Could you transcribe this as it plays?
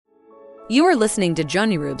You are listening to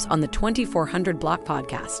Jonnyroobs on the 2400 Block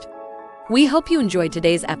Podcast. We hope you enjoyed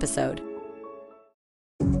today's episode.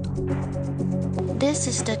 This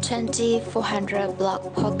is the 2400 Block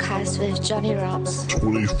Podcast with Jonnyroobs.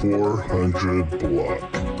 2400 Block.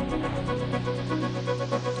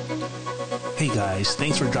 Hey guys,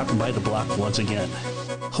 thanks for dropping by the block once again.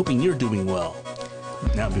 Hoping you're doing well.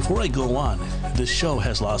 Now, before I go on, this show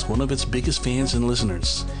has lost one of its biggest fans and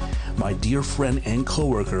listeners, my dear friend and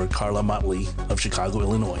coworker, Karla Mottley of Chicago,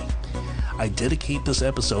 Illinois. I dedicate this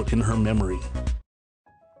episode in her memory.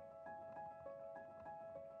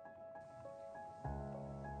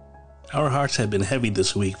 Our hearts have been heavy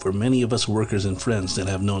this week for many of us workers and friends that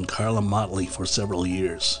have known Karla Mottley for several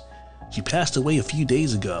years. She passed away a few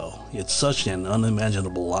days ago. It's such an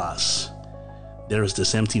unimaginable loss. There is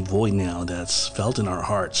this empty void now that's felt in our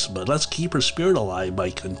hearts, but let's keep her spirit alive by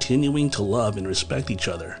continuing to love and respect each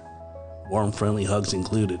other. Warm, friendly hugs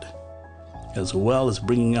included, as well as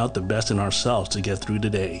bringing out the best in ourselves to get through the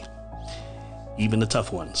day, even the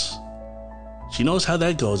tough ones. She knows how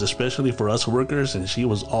that goes, especially for us workers, and she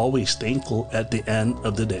was always thankful at the end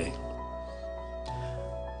of the day.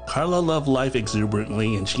 Karla loved life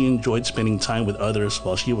exuberantly, and she enjoyed spending time with others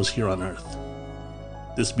while she was here on Earth.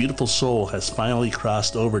 This beautiful soul has finally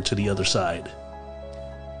crossed over to the other side.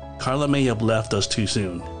 Karla may have left us too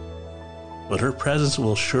soon, but her presence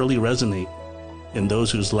will surely resonate in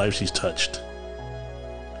those whose lives she's touched.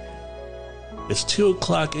 It's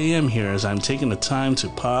 2:00 a.m. here as I'm taking the time to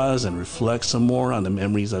pause and reflect some more on the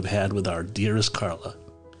memories I've had with our dearest Karla.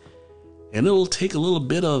 And it'll take a little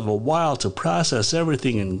bit of a while to process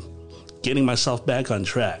everything and getting myself back on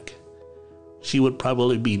track. She would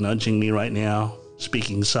probably be nudging me right now,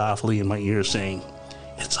 speaking softly in my ear saying,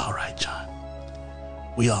 "It's all right, John.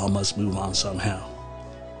 We all must move on somehow.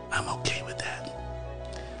 I'm okay with that."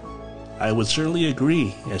 I would certainly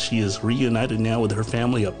agree, as she is reunited now with her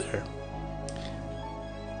family up there.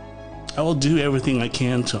 I will do everything I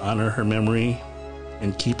can to honor her memory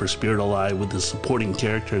and keep her spirit alive with the supporting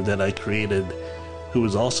character that I created, who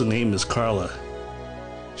is also named as Karla.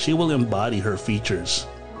 She will embody her features.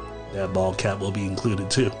 That bald cap will be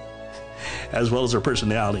included too, as well as her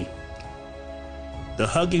personality. The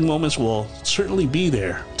hugging moments will certainly be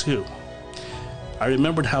there too. I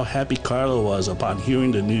remembered how happy Karla was upon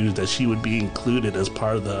hearing the news that she would be included as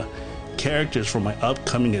part of the characters for my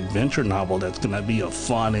upcoming adventure novel that's going to be a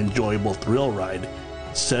fun, enjoyable thrill ride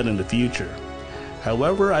set in the future.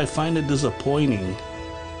 However, I find it disappointing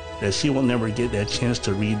that she will never get that chance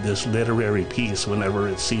to read this literary piece whenever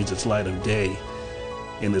it sees its light of day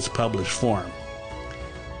in its published form.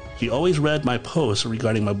 She always read my posts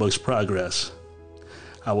regarding my book's progress.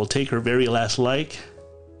 I will take her very last like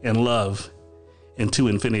and love into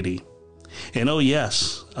infinity. And oh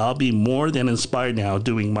yes, I'll be more than inspired now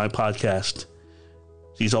doing my podcast.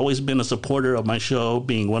 She's always been a supporter of my show,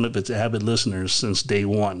 being one of its avid listeners since day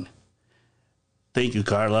one. Thank you,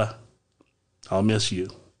 Karla. I'll miss you.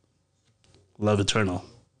 Love eternal.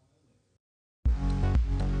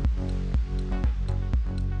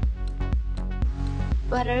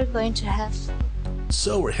 What are you going to have?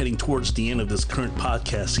 So we're heading towards the end of this current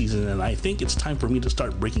podcast season, and I think it's time for me to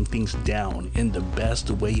start breaking things down in the best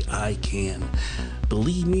way I can.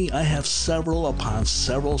 Believe me, I have several upon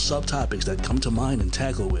several subtopics that come to mind and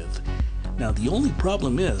tackle with. Now, the only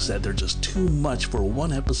problem is that they're just too much for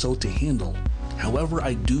one episode to handle. However,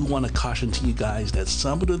 I do want to caution to you guys that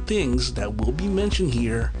some of the things that will be mentioned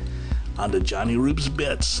here on the Jonnyroobs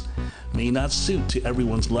Bits may not suit to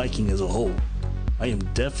everyone's liking as a whole. I am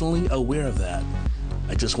definitely aware of that.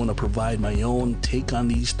 I just want to provide my own take on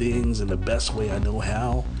these things in the best way I know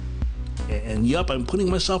how. And yup, I'm putting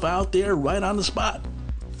myself out there right on the spot,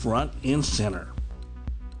 front and center.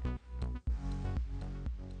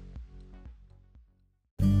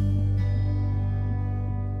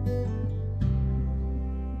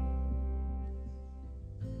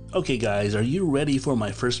 Okay guys, are you ready for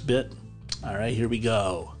my first bit? Alright, here we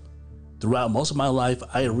go. Throughout most of my life,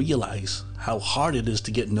 I realize how hard it is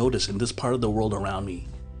to get noticed in this part of the world around me.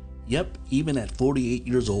 Yep, even at 48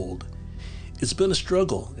 years old. It's been a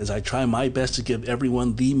struggle as I try my best to give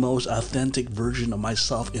everyone the most authentic version of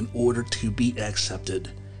myself in order to be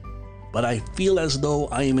accepted. But I feel as though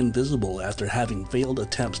I am invisible after having failed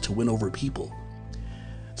attempts to win over people.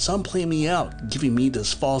 Some play me out, giving me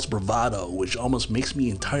this false bravado, which almost makes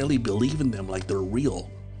me entirely believe in them like they're real.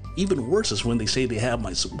 Even worse is when they say they have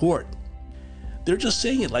my support. They're just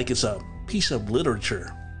saying it like it's a piece of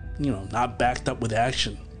literature, not backed up with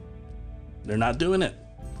action. They're not doing it.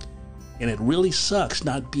 And it really sucks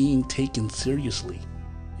not being taken seriously.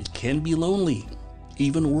 It can be lonely.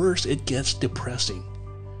 Even worse, it gets depressing.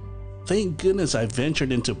 Thank goodness I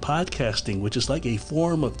ventured into podcasting, which is like a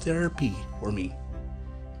form of therapy for me.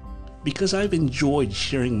 Because I've enjoyed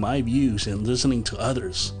sharing my views and listening to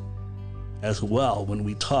others as well when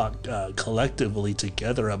we talk collectively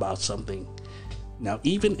together about something. Now,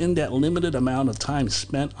 even in that limited amount of time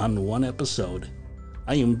spent on one episode,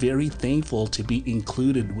 I am very thankful to be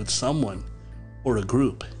included with someone or a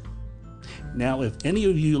group. Now, if any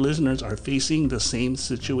of you listeners are facing the same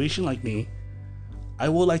situation like me, I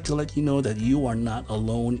would like to let you know that you are not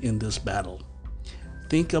alone in this battle.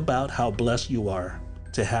 Think about how blessed you are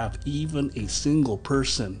to have even a single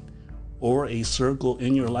person or a circle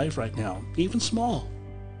in your life right now, even small.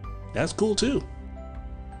 That's cool too,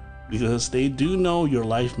 because they do know your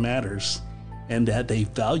life matters and that they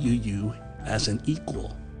value you as an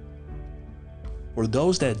equal. For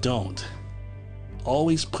those that don't,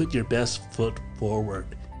 always put your best foot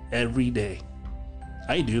forward every day.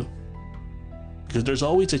 I do, because there's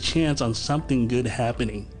always a chance on something good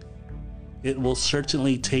happening. It will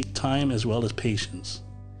certainly take time as well as patience.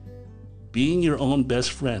 Being your own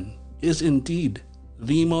best friend is indeed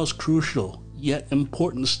the most crucial yet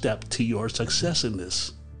important step to your success in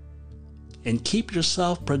this. And keep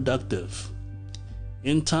yourself productive.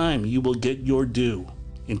 In time, you will get your due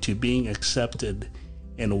into being accepted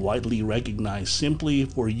and widely recognized simply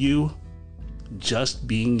for you just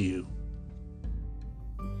being you.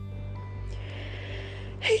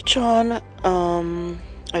 Hey John,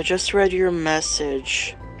 I just read your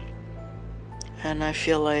message and I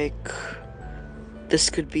feel like this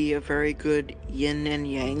could be a very good yin and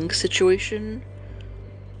yang situation,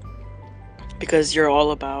 because you're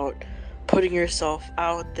all about putting yourself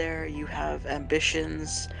out there, you have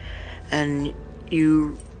ambitions, and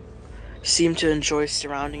you seem to enjoy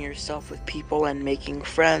surrounding yourself with people and making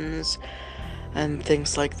friends and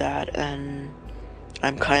things like that, and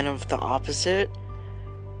I'm kind of the opposite.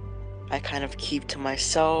 I kind of keep to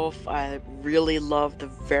myself. I really love the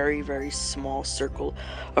very, very small circle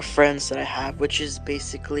of friends that I have, which is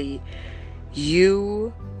basically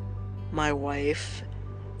you, my wife,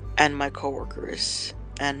 and my coworkers,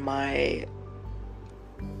 and my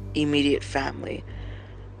immediate family.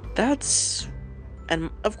 And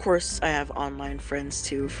of course I have online friends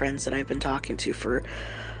too, friends that I've been talking to for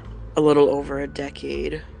a little over a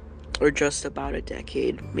decade, or just about a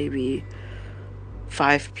decade, maybe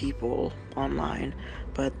 5 people online,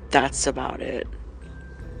 but that's about it.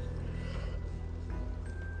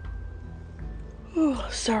 Oh,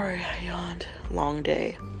 sorry, I yawned. Long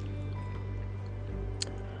day.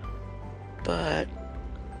 But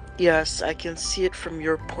yes, I can see it from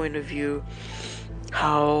your point of view,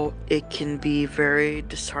 how it can be very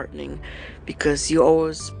disheartening, because you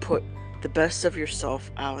always put the best of yourself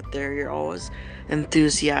out there. You're always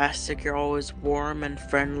enthusiastic, you're always warm and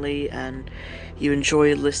friendly, and you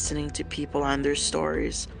enjoy listening to people and their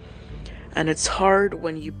stories. And it's hard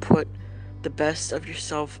when you put the best of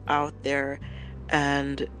yourself out there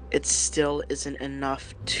and it still isn't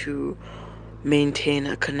enough to maintain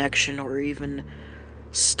a connection or even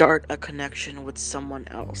start a connection with someone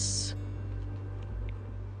else.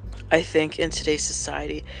 I think in today's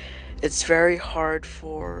society, it's very hard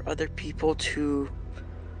for other people to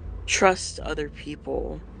trust other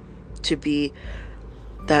people, to be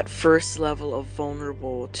that first level of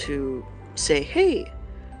vulnerable to say, hey,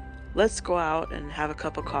 let's go out and have a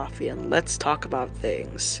cup of coffee and let's talk about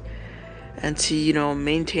things, and to,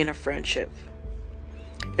 maintain a friendship.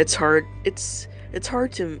 It's hard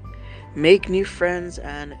to make new friends,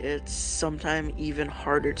 and it's sometimes even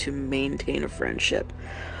harder to maintain a friendship.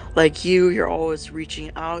 Like you're always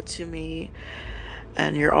reaching out to me,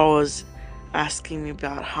 and you're always asking me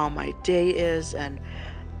about how my day is, and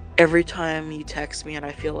every time you text me, and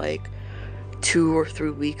I feel like 2 or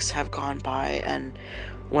 3 weeks have gone by, and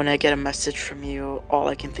when I get a message from you, all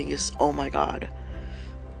I can think is, oh my god,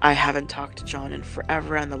 I haven't talked to John in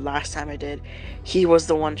forever, and the last time I did, he was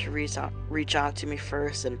the one to reach out to me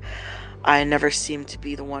first, and I never seem to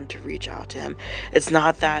be the one to reach out to him. It's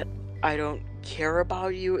not that I don't care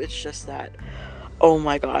about you, it's just that, oh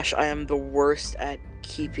my gosh, I am the worst at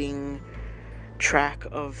keeping track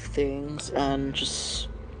of things and just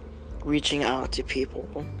reaching out to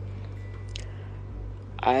people.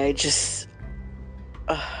 I just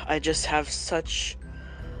have such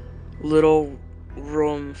little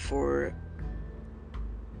room for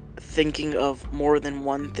thinking of more than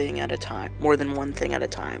one thing at a time,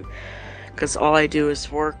 because all I do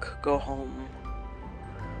is work, go home.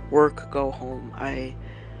 I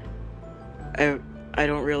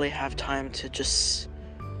don't really have time to just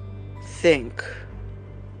think,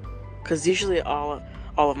 because usually all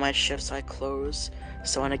of my shifts I close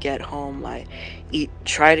So when I get home, I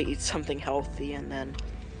try to eat something healthy, and then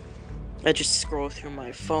I just scroll through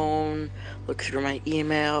my phone, look through my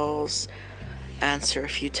emails, answer a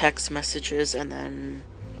few text messages, and then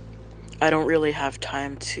I don't really have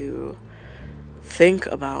time to think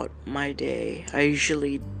about my day. I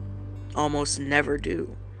usually almost never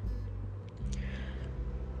do,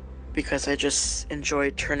 because I just enjoy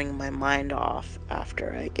turning my mind off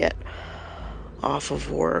after I get off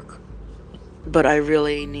of work. But I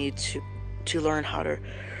really need to learn how to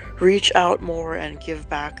reach out more and give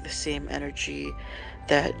back the same energy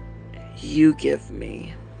that you give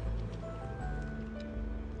me.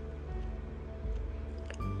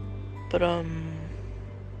 But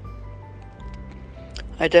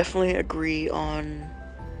I definitely agree on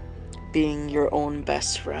being your own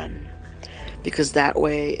best friend, because that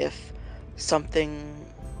way, if something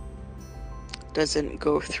doesn't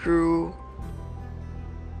go through,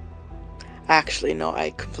 actually no, I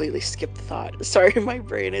completely skipped the thought. Sorry, my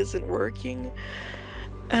brain isn't working,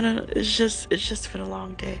 and it's just been a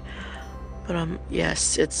long day. But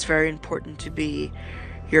yes, it's very important to be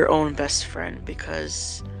your own best friend,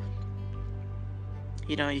 because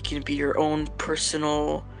you know, you can be your own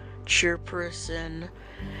personal cheerperson.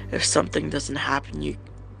 If something doesn't happen, you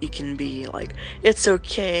can be like, it's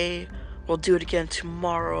okay, we'll do it again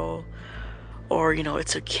tomorrow. Or, you know,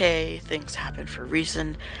 it's okay, things happen for a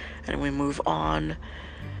reason, and we move on.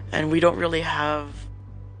 And we don't really have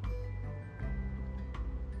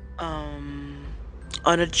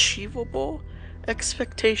unachievable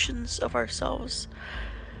expectations of ourselves,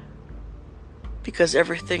 because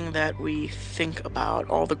everything that we think about,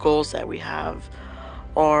 all the goals that we have,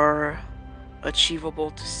 are achievable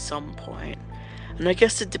to some point. And I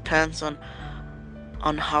guess it depends on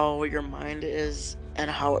how your mind is and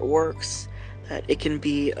how it works. That it can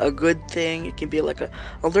be a good thing, it can be like a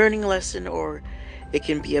learning lesson, or it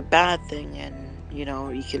can be a bad thing, and you know,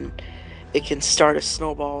 it can start a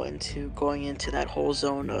snowball into going into that whole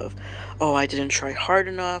zone of, oh, I didn't try hard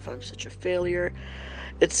enough, I'm such a failure.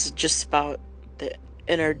 It's just about the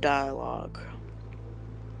inner dialogue.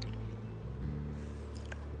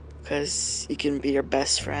 Because you can be your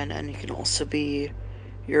best friend, and you can also be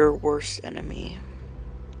your worst enemy.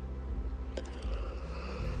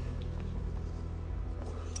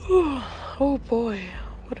 Oh boy,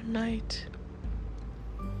 what a night.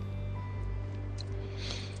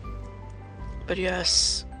 But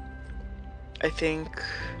yes, I think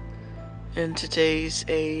in today's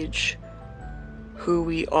age, who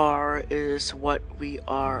we are is what we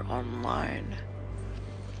are online.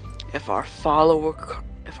 If our follower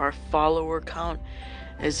count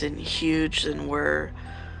isn't huge, then we're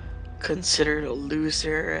considered a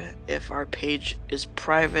loser. If our page is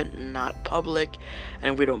private and not public,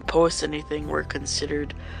 and we don't post anything, we're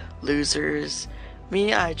considered losers.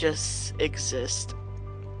 Me, I just exist.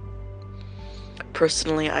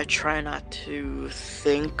 Personally, I try not to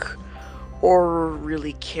think or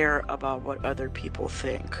really care about what other people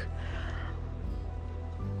think.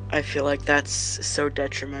 I feel like that's so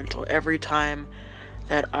detrimental. Every time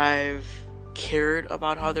that I've cared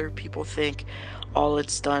about how other people think, all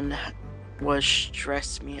it's done was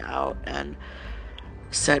stress me out and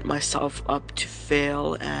set myself up to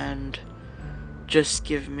fail and just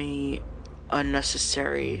give me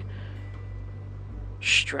unnecessary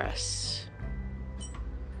stress.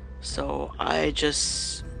 So I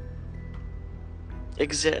just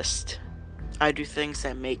exist. I do things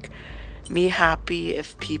that make me happy.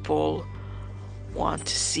 If people want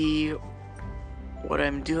to see what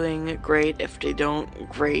I'm doing, great. If they don't,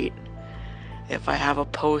 great. If I have a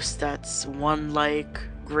post that's 1 like,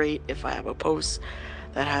 great. If I have a post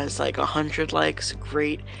that has like 100 likes,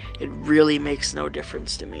 great. It really makes no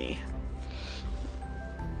difference to me.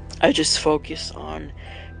 I just focus on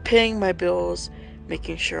paying my bills,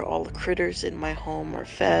 making sure all the critters in my home are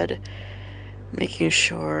fed, making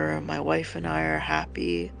sure my wife and I are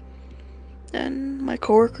happy, and my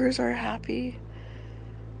coworkers are happy.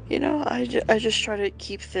 You know, I just try to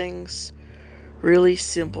keep things really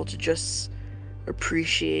simple, to just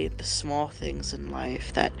appreciate the small things in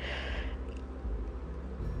life, that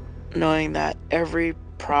knowing that every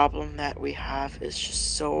problem that we have is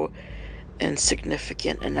just so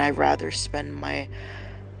insignificant, and I'd rather spend my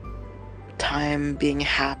time being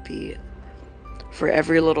happy for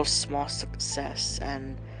every little small success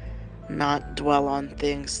and not dwell on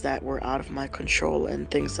things that were out of my control and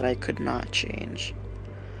things that I could not change.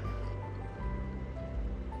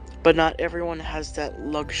 But not everyone has that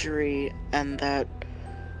luxury and that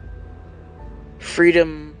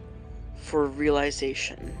freedom for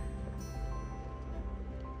realization.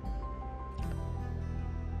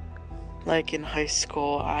 Like in high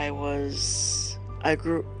school, I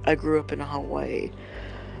grew up in Hawaii,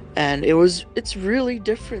 and it's really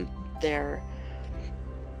different there.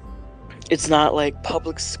 It's not like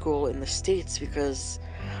public school in the States, because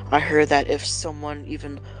I heard that if someone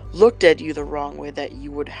even looked at you the wrong way, that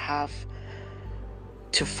you would have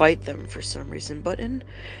to fight them for some reason. But in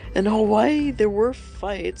Hawaii, there were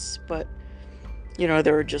fights, but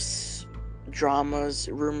there were just dramas,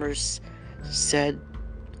 rumors said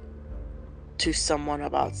to someone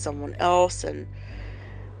about someone else, and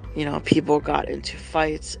people got into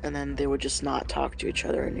fights, and then they would just not talk to each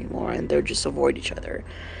other anymore, and they would just avoid each other.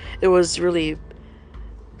 It was really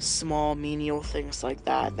small, menial things like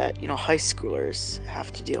that high schoolers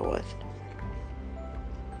have to deal with.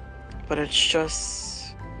 But it's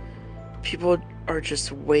just, people are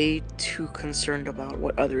just way too concerned about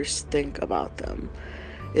what others think about them.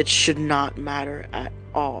 It should not matter at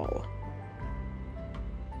all.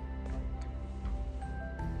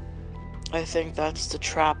 I think that's the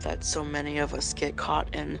trap that so many of us get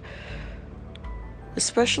caught in,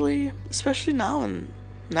 especially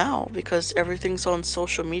now, because everything's on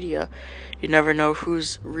social media. You never know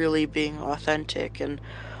who's really being authentic, and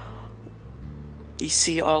you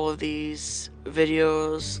see all of these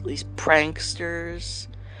videos, these pranksters.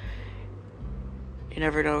 You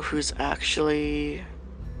never know who's actually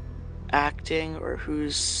acting or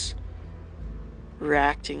who's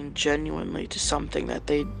reacting genuinely to something that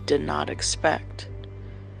they did not expect.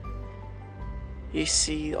 You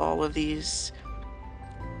see all of these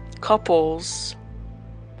couples,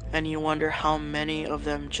 and you wonder how many of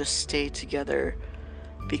them just stay together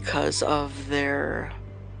because of their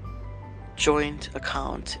joint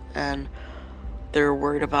account, and they're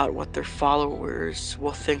worried about what their followers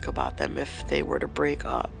will think about them if they were to break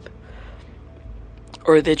up.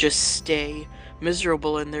 Or they just stay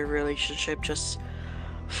miserable in their relationship just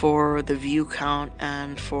for the view count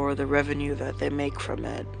and for the revenue that they make from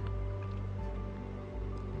it.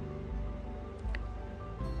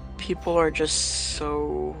 People are just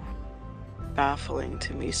so baffling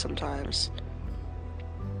to me sometimes.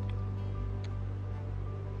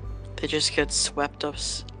 They just get swept up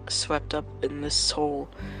in this whole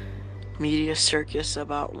media circus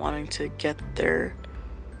about wanting to get their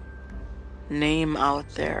name out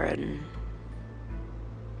there and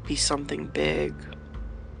be something big.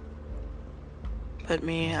 But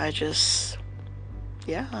me, I just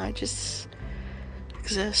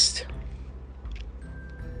exist.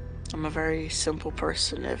 I'm a very simple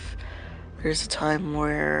person. If there's a time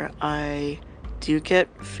where I do get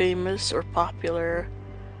famous or popular,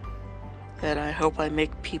 then I hope I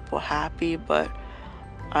make people happy, but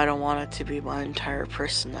I don't want it to be my entire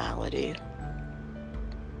personality.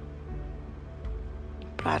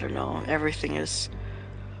 But I don't know, everything is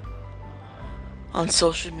on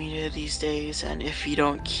social media these days, and if you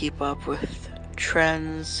don't keep up with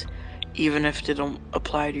trends, even if they don't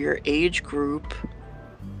apply to your age group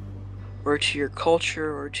or to your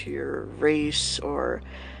culture or to your race or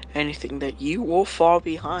anything, that you will fall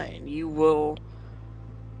behind. You will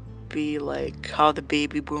be like how the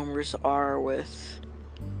baby boomers are with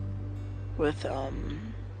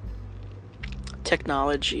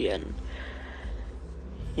technology and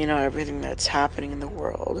everything that's happening in the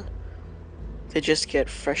world. They just get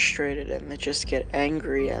frustrated and they just get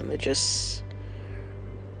angry and they just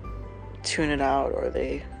tune it out, or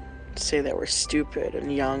they say that we're stupid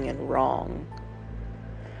and young and wrong.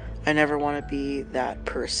 I never want to be that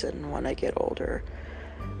person when I get older,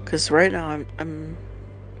 because right now I'm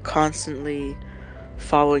constantly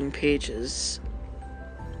following pages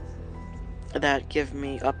that give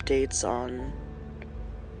me updates on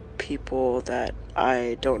people that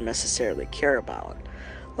I don't necessarily care about,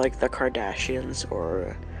 like the Kardashians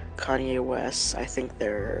or Kanye West. I think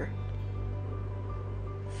they're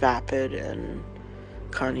vapid, and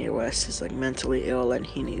Kanye West is like mentally ill, and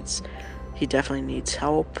he definitely needs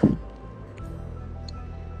help.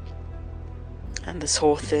 And this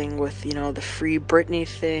whole thing with the Free Britney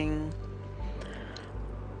thing,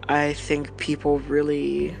 I think people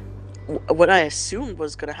really, what I assumed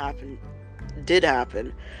was gonna happen did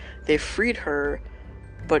happen. They freed her,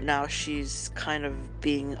 but now she's kind of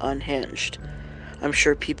being unhinged. I'm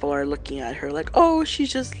sure people are looking at her like, oh,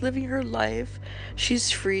 she's just living her life,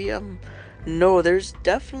 she's free. No, there's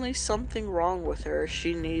definitely something wrong with her.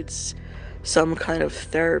 She needs some kind of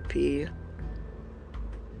therapy.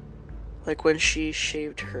 Like when she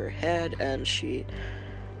shaved her head and she,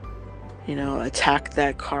 attacked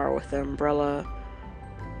that car with the umbrella,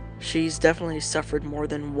 she's definitely suffered more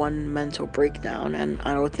than one mental breakdown, and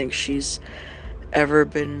I don't think she's ever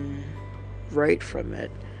been right from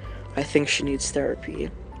it. I think she needs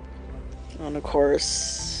therapy. And of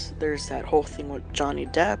course, there's that whole thing with Johnny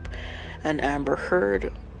Depp and Amber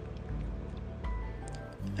Heard.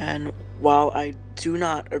 And while I do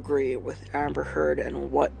not agree with Amber Heard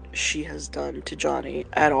and what she has done to Johnny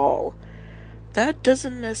at all, that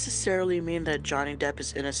doesn't necessarily mean that Johnny Depp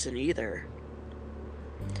is innocent either.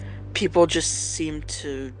 People just seem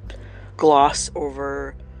to gloss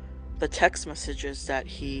over the text messages that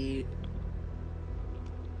he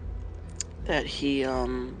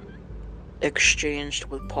exchanged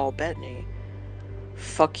with Paul Bettany.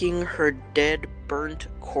 Fucking her dead, burnt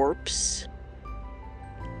corpse.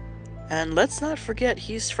 And let's not forget,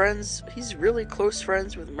 he's really close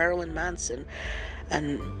friends with Marilyn Manson.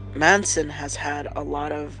 And Manson has had a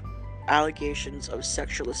lot of allegations of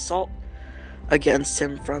sexual assault against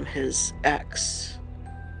him from his ex.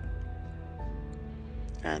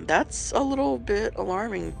 And that's a little bit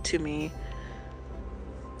alarming to me.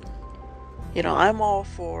 You know, I'm all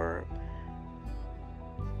for,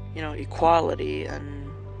 equality and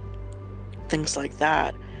things like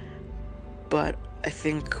that. But I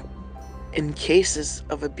think in cases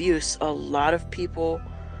of abuse, a lot of people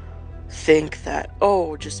think that,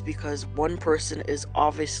 just because one person is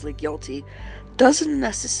obviously guilty doesn't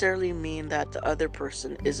necessarily mean that the other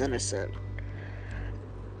person is innocent.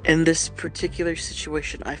 In this particular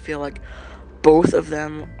situation, I feel like both of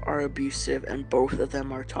them are abusive and both of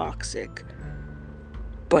them are toxic.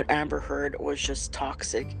 But Amber Heard was just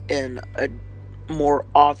toxic in a more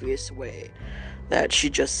obvious way, that she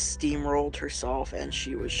just steamrolled herself and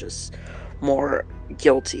she was just more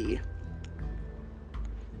guilty.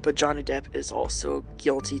 But Johnny Depp is also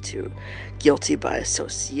guilty too. Guilty by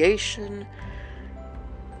association.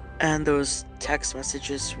 And those text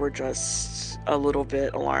messages were just a little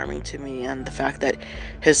bit alarming to me. And the fact that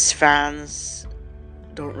his fans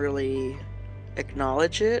don't really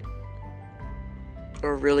acknowledge it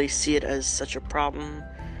or really see it as such a problem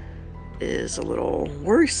is a little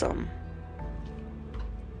worrisome.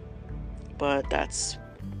 But that's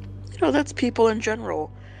people in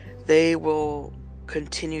general. They will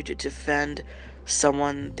continue to defend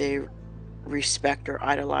someone they respect or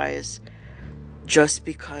idolize just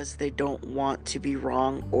because they don't want to be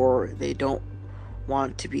wrong, or they don't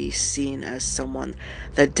want to be seen as someone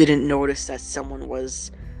that didn't notice that someone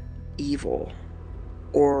was evil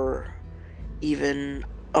or even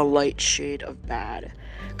a light shade of bad,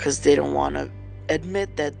 because they don't want to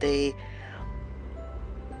admit that they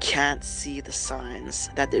can't see the signs,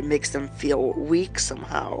 that it makes them feel weak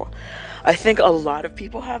somehow. I think a lot of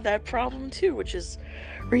people have that problem too, which is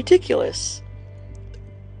ridiculous.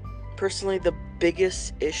 Personally, the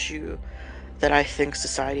biggest issue that I think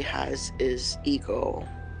society has is ego.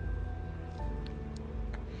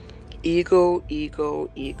 Ego.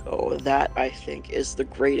 That, I think, is the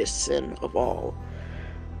greatest sin of all.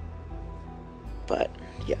 But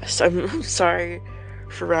yes, I'm sorry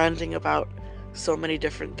for ranting about so many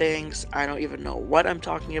different things. I don't even know what I'm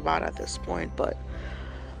talking about at this point, but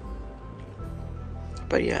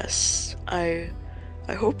yes, I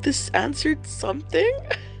hope this answered something.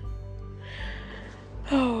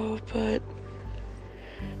 But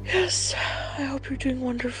yes, I hope you're doing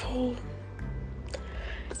wonderful.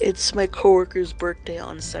 It's my coworker's birthday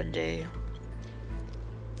on Sunday.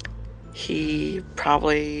 He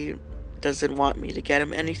probably doesn't want me to get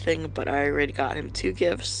him anything, but I already got him 2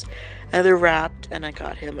 gifts, and they're wrapped, and I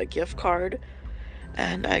got him a gift card,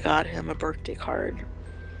 and I got him a birthday card,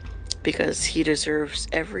 because he deserves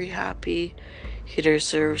every happy, he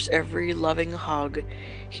deserves every loving hug,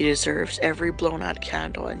 he deserves every blown out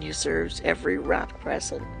candle, and he deserves every wrapped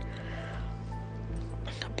present.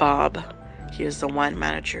 Bob, he is the wine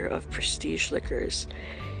manager of Prestige Liquors.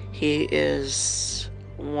 He is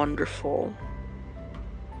wonderful,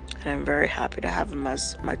 and I'm very happy to have him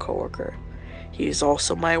as my coworker. He is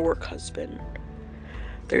also my work husband.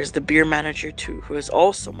 There's the beer manager too, who is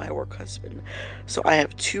also my work husband. So I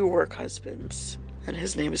have 2 work husbands, and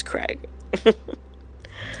his name is Craig.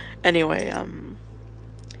 Anyway,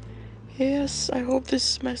 yes, I hope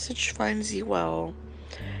this message finds you well,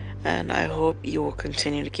 and I hope you will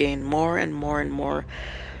continue to gain more and more and more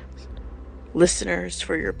listeners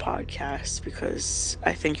for your podcast, because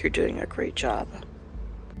I think you're doing a great job.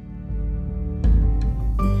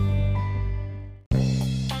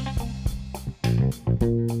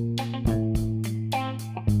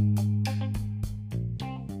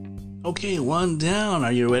 Okay, 1 down.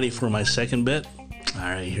 Are you ready for my second bit?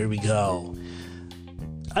 Alright, here we go.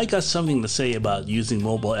 I got something to say about using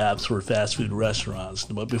mobile apps for fast food restaurants,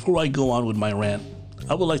 but before I go on with my rant,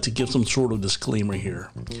 I would like to give some sort of disclaimer here.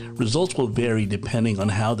 Results will vary depending on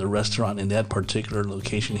how the restaurant in that particular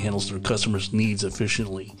location handles their customers' needs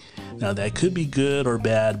efficiently. Now, that could be good or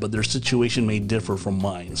bad, but their situation may differ from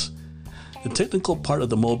mine's. The technical part of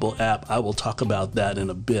the mobile app, I will talk about that in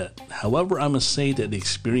a bit. However, I must say that the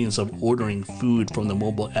experience of ordering food from the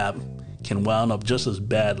mobile app can wound up just as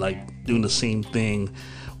bad, like doing the same thing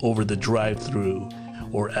over the drive-thru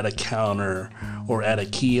or at a counter or at a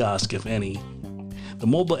kiosk, if any. The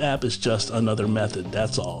mobile app is just another method,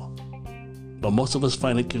 that's all. But most of us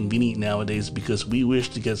find it convenient nowadays because we wish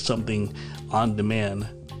to get something on demand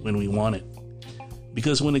when we want it.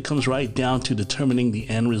 Because when it comes right down to determining the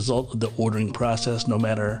end result of the ordering process, no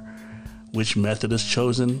matter which method is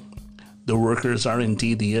chosen, the workers are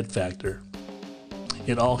indeed the it factor.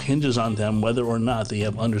 It all hinges on them whether or not they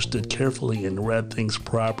have understood carefully and read things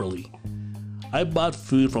properly. I bought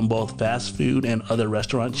food from both fast food and other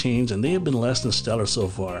restaurant chains, and they have been less than stellar so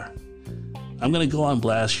far. I'm going to go on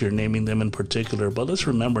blast here naming them in particular, but let's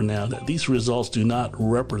remember now that these results do not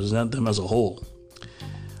represent them as a whole.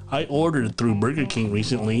 I ordered through Burger King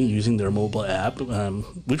recently using their mobile app,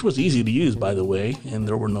 which was easy to use, by the way, and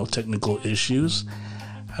there were no technical issues.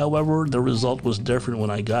 However, the result was different when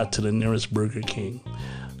I got to the nearest Burger King.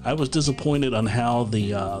 I was disappointed on how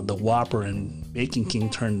the Whopper and Bacon King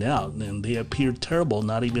turned out, and they appeared terrible,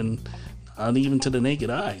 not even to the naked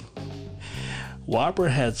eye. Whopper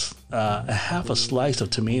had a half a slice of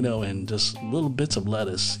tomato and just little bits of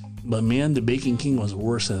lettuce, but man, the Bacon King was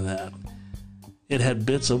worse than that. It had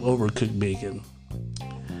bits of overcooked bacon.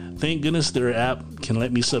 Thank goodness their app can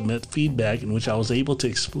let me submit feedback in which I was able to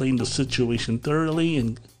explain the situation thoroughly,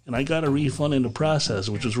 and I got a refund in the process,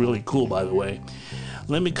 which was really cool, by the way.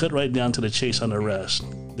 Let me cut right down to the chase on the rest.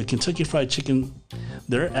 The Kentucky Fried Chicken,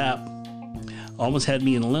 their app almost had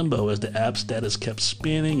me in limbo as the app status kept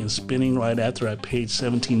spinning and spinning right after I paid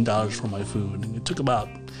 $17 for my food. It took about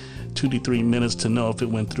 2 to 3 minutes to know if it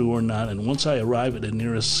went through or not, and once I arrived at the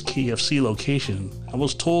nearest KFC location, I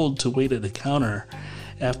was told to wait at the counter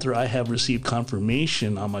after I have received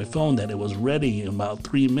confirmation on my phone that it was ready in about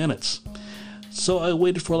 3 minutes. So I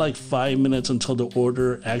waited for like 5 minutes until the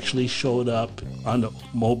order actually showed up on the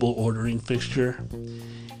mobile ordering fixture.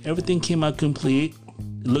 Everything came out complete.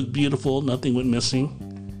 It looked beautiful, nothing went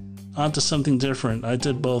missing. On to something different. I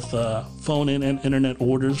did both phone-in and internet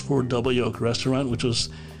orders for Double Yolk Restaurant, which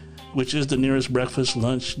is the nearest breakfast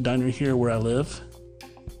lunch diner here where I live.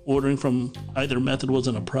 Ordering from either method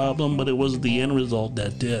wasn't a problem, but it was the end result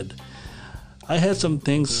that did. I had some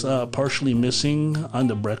things partially missing on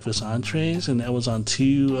the breakfast entrees, and that was on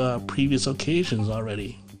 2 previous occasions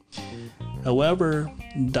already. However,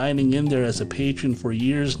 dining in there as a patron for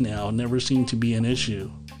years now never seemed to be an issue.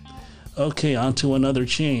 Okay, on to another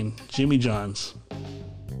chain, Jimmy John's.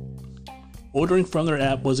 Ordering from their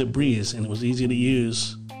app was a breeze, and it was easy to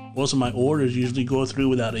use. Most of my orders usually go through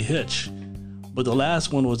without a hitch, but the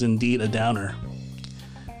last one was indeed a downer.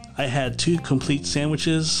 I had 2 complete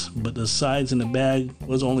sandwiches, but the sides in the bag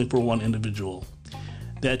was only for one individual.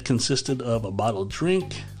 That consisted of a bottled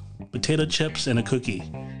drink, potato chips, and a cookie.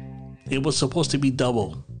 It was supposed to be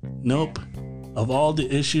double. Nope. Of all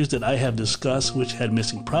the issues that I have discussed which had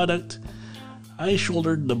missing product, I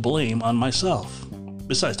shouldered the blame on myself.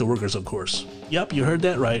 Besides the workers, of course. Yep, you heard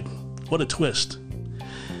that right. What a twist.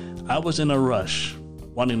 I was in a rush,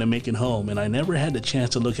 wanting to make it home, and I never had the chance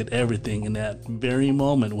to look at everything in that very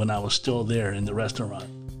moment when I was still there in the restaurant.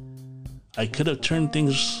 I could have turned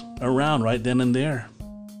things around right then and there.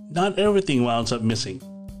 Not everything winds up missing.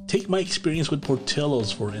 Take my experience with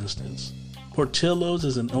Portillo's, for instance. Portillo's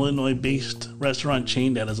is an Illinois-based restaurant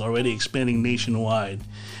chain that is already expanding nationwide.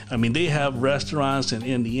 I mean, they have restaurants in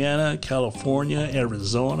Indiana, California,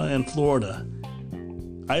 Arizona, and Florida.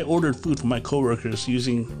 I ordered food for my coworkers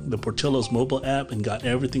using the Portillo's mobile app and got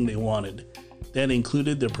everything they wanted. That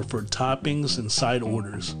included their preferred toppings and side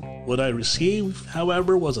orders. What I received,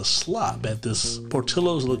 however, was a slop at this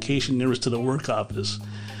Portillo's location nearest to the work office.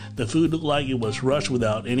 The food looked like it was rushed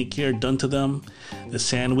without any care done to them. The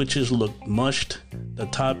sandwiches looked mushed. The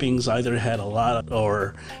toppings either had a lot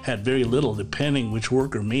or had very little, depending which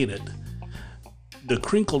worker made it. The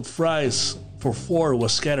crinkled fries for 4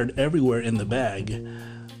 was scattered everywhere in the bag.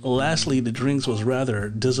 Lastly, the drinks was rather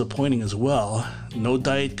disappointing as well. No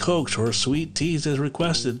Diet Cokes or sweet teas as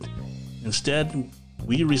requested. Instead,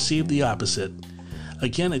 we received the opposite.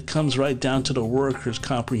 Again, it comes right down to the worker's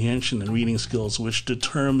comprehension and reading skills, which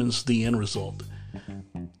determines the end result.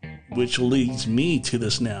 Which leads me to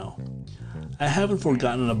this now. I haven't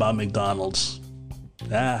forgotten about McDonald's.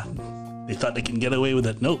 They thought they can get away with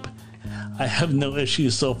it. Nope. I have no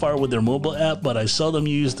issues so far with their mobile app, but I seldom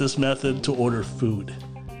use this method to order food.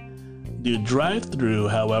 The drive-thru,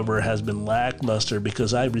 however, has been lackluster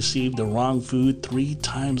because I've received the wrong food 3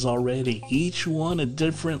 times already, each one at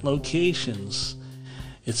different locations.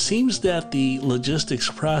 It seems that the logistics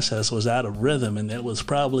process was out of rhythm and it was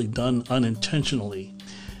probably done unintentionally.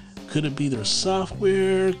 Could it be their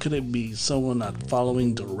software? Could it be someone not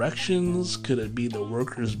following directions? Could it be the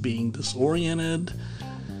workers being disoriented?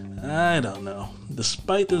 I don't know.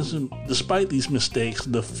 Despite these mistakes,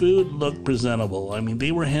 the food looked presentable. I mean,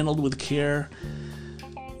 they were handled with care.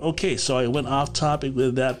 Okay, so I went off topic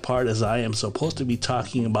with that part as I am supposed to be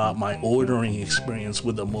talking about my ordering experience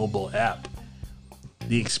with the mobile app.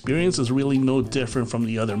 The experience is really no different from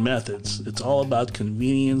the other methods. It's all about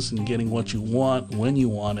convenience and getting what you want when you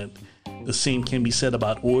want it. The same can be said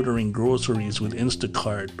about ordering groceries with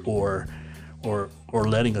Instacart or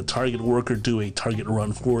letting a Target worker do a Target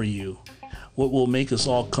run for you. What will make us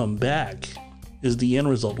all come back is the end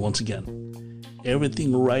result once again.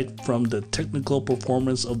 Everything right from the technical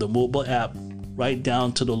performance of the mobile app right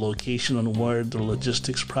down to the location on where the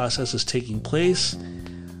logistics process is taking place,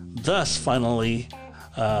 thus finally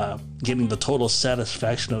getting the total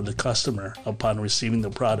satisfaction of the customer upon receiving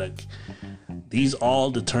the product. These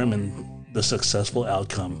all determine the successful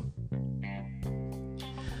outcome.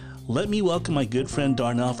 Let me welcome my good friend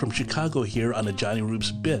Darnell from Chicago here on the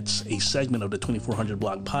Jonnyroobs Bits, a segment of the 2400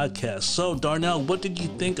 Block podcast. So, Darnell, what did you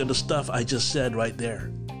think of the stuff I just said right there?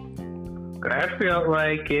 I felt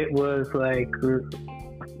like it was like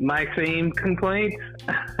my same complaints.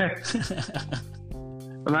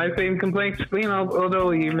 My same complaints,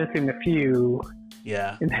 although you're missing a few.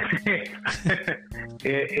 Yeah.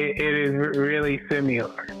 it is really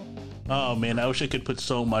similar. Oh man, I wish I could put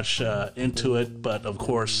so much into it, but of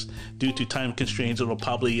course, due to time constraints, it'll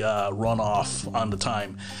probably run off on the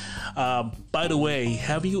time. By the way,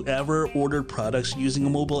 have you ever ordered products using a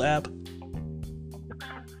mobile app?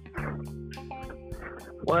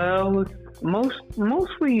 Well,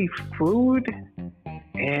 mostly food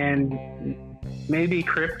and maybe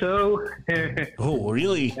crypto. Oh,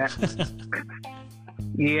 really?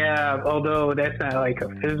 Yeah, although that's not like a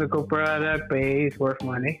physical product, but it's worth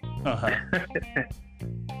money. Uh-huh.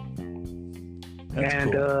 That's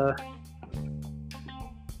and cool.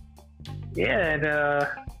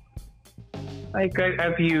 Like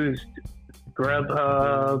I've used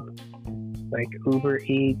Grubhub, like Uber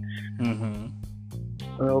Eats,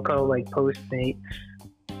 we'll call it like Postmates.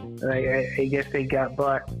 I guess they got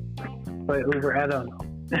bought by Uber. I don't know.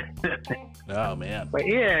 Oh man. But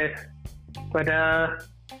yeah,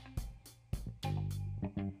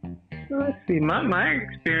 let's see. My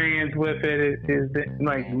experience with it is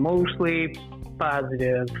like mostly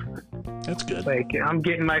positive. That's good. Like I'm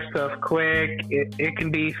getting my stuff quick. It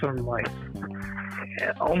can be from like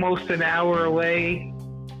almost an hour away,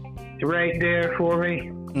 right there for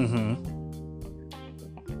me.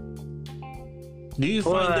 Do you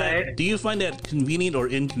find that convenient or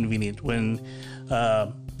inconvenient when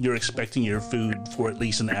you're expecting your food for at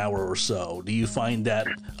least an hour or so? Do you find that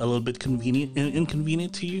a little bit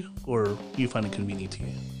inconvenient to you, or do you find it convenient to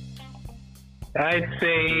you? I'd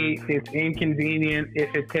say it's inconvenient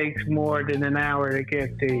if it takes more than an hour to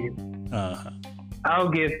get to you. I'll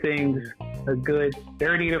give things a good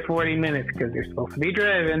 30 to 40 minutes because you're supposed to be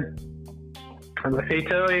driving. And if they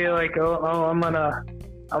tell you like, oh, I'm on a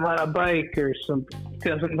bike or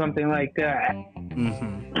something like that.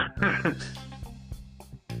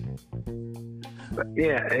 But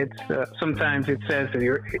yeah, it's sometimes it says that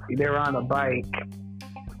they're on a bike,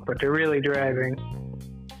 but they're really driving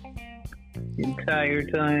the entire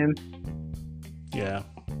time. Yeah.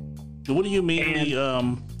 What do you mainly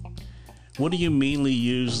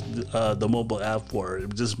use the mobile app for?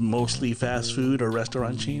 Just mostly fast food or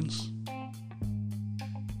restaurant chains?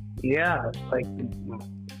 Yeah, like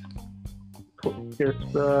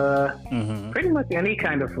just pretty much any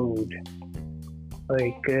kind of food.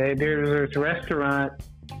 Like there's a restaurant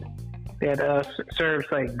that serves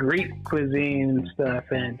like Greek cuisine and stuff,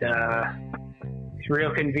 and it's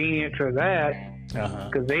real convenient for that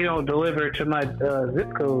because they don't deliver to my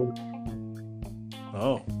zip code.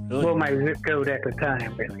 Oh, really? Well, my zip code at the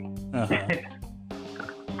time, really.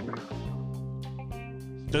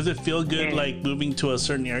 Does it feel good, like moving to a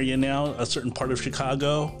certain area now, a certain part of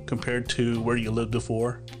Chicago, compared to where you lived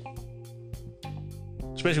before?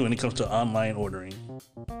 Especially when it comes to online ordering.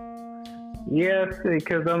 Yes,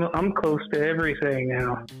 because I'm close to everything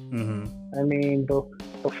now. I mean,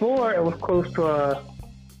 before it was close to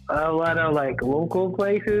a lot of like local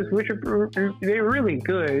places, which they're really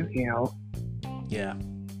good, you know. Yeah.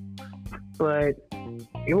 But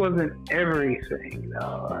it wasn't everything.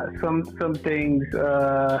 Some things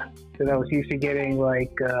that I was used to getting,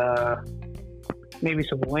 like maybe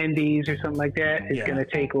some Wendy's or something like that, it's going to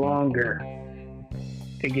take longer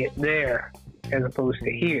to get there as opposed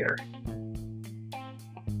to here.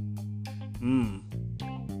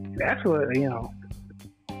 That's what,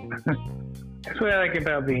 that's what I like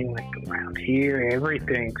about being like around here.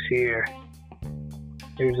 Everything's here.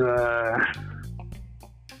 There's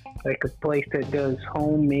like a place that does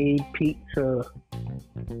homemade pizza.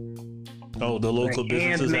 Oh, the local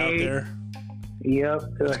businesses out there? Yep.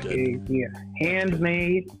 Yeah.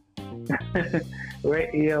 Handmade.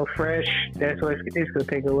 Right, fresh. That's why it's going to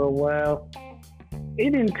take a little while.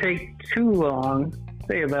 It didn't take too long.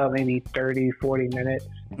 Say about maybe 30, 40 minutes.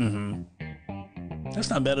 That's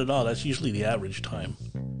not bad at all. That's usually the average time.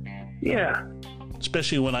 Yeah.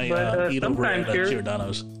 Especially when I eat over at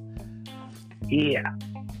Giordano's. Yeah.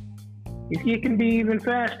 You can be even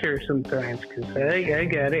faster sometimes, because I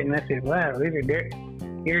got it and I said, wow,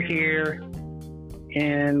 you're here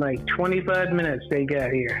in like 25 minutes they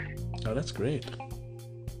got here. Oh, that's great.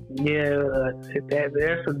 Yeah,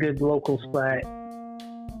 that's a good local spot.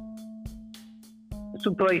 It's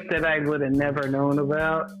a place that I would have never known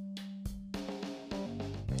about.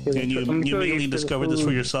 And you immediately discovered this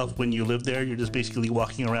for yourself when you lived there? You're just basically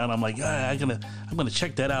walking around. I'm like, I'm gonna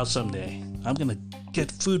check that out someday. I'm gonna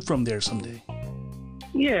get food from there someday.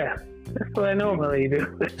 Yeah, that's what I normally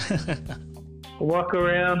do. Walk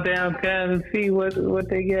around downtown and see what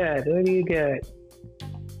they got. What do you got?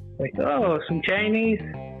 Like, oh, some Chinese?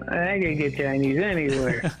 I can get Chinese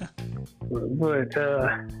anywhere. But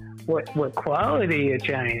what quality of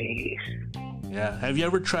Chinese? Yeah. Have you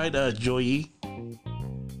ever tried Joyi?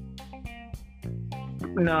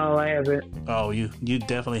 No, I haven't. Oh, you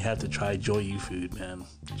definitely have to try Joyi food, man.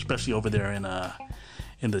 Especially over there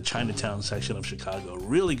in the Chinatown section of Chicago.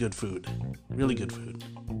 Really good food. Really good food.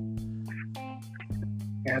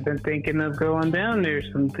 I've been thinking of going down there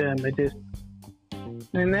sometime.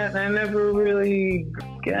 I never really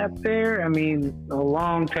got there. I mean, a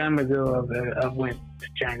long time ago, I went to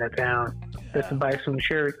Chinatown just to buy some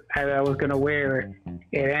shirt I was going to wear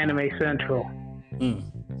at Anime Central.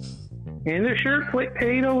 And the shirt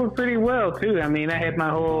paid over pretty well, too. I mean, I had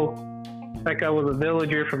my whole, like I was a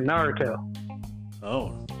villager from Naruto.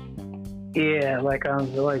 Oh. Yeah, like I'm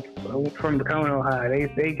from the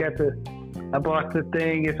Konoha. They got I bought the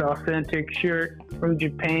thing. It's authentic shirt from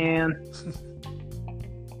Japan.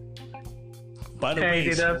 By the Tagged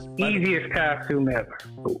way, it up. Easiest costume ever.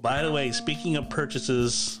 By the way, speaking of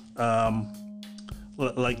purchases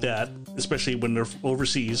like that, especially when they're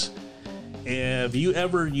overseas, have you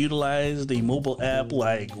ever utilized a mobile app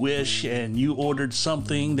like Wish and you ordered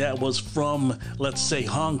something that was from, let's say,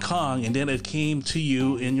 Hong Kong, and then it came to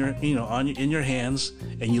you in your, in your hands,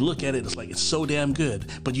 and you look at it, it's like it's so damn good,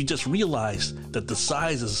 but you just realize that the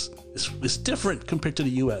size is different compared to the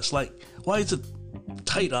U.S. Like, why is it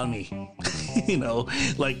tight on me?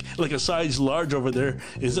 like a size large over there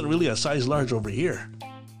isn't really a size large over here.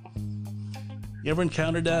 You ever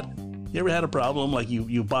encountered that? You ever had a problem like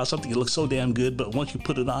you bought something that looks so damn good, but once you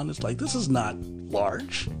put it on, it's like, this is not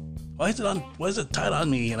large. Why is it tight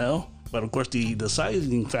on me, But of course the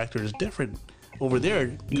sizing factor is different over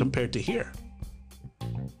there compared to here.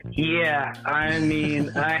 Yeah, I mean,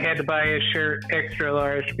 I had to buy a shirt extra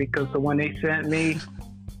large because the one they sent me,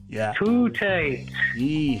 too tight.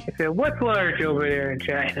 I said, what's large over there in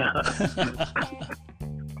China?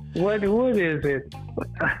 What is it?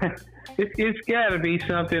 It's got to be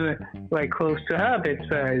something like close to Hobbit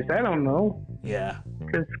size. I don't know. Yeah.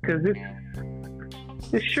 Because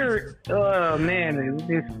this shirt, oh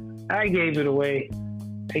man, I gave it away.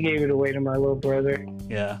 I gave it away to my little brother.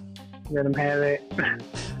 Yeah. Let him have it.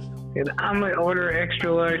 And I'm going to order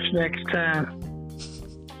extra large next time.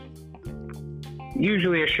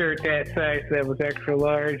 Usually a shirt that size that was extra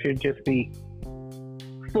large would just be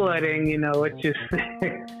flooding, it's just,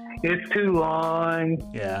 it's too long.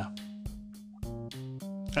 Yeah.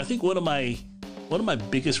 I think one of my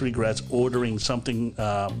biggest regrets ordering something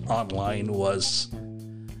online was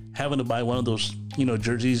having to buy one of those,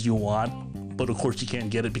 jerseys you want, but of course you can't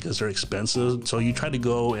get it because they're expensive. So you try to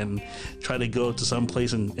go to some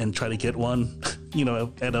place and try to get one,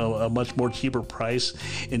 at a much more cheaper price.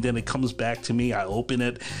 And then it comes back to me. I open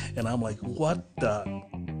it and I'm like, what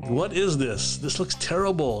is this? This looks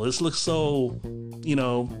terrible. This looks so,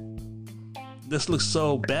 this looks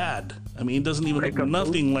so bad. I mean, it doesn't even look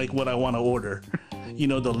nothing like what I want to order.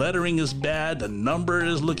 The lettering is bad. The number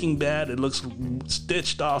is looking bad. It looks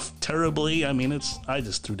stitched off terribly. I mean, I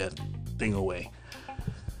just threw that thing away.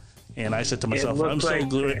 And I said to myself,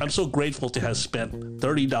 I'm so grateful to have spent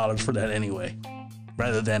 $30 for that anyway,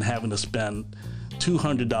 rather than having to spend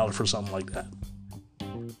 $200 for something like that.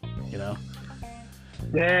 You know?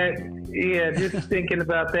 Just thinking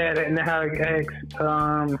about that and how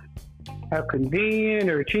convenient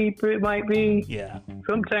or cheap it might be. Yeah.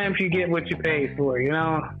 Sometimes you get what you pay for, you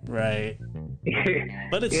know? Right.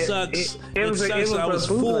 But it sucks. It sucks. I was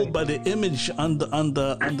fooled by the image on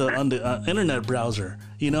the internet browser.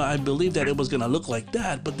 You know, I believed that it was gonna look like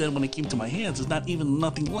that, but then when it came to my hands, it's not even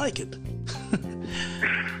nothing like it.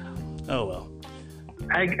 Oh well.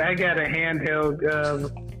 I got a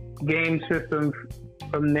handheld game system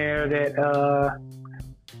from there that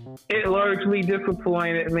it largely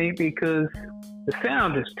disappointed me because the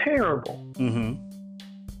sound is terrible. Mm-hmm.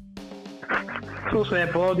 Supposed to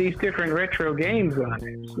have all these different retro games on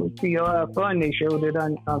it. It's supposed to be a lot of fun. They showed it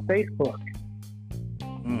on Facebook.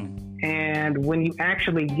 And when you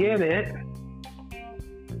actually get it,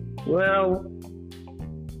 well,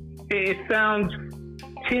 it sounds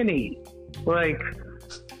tinny. Like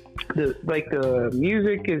the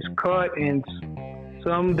music is caught in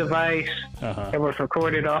some device that was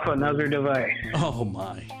recorded off another device. Oh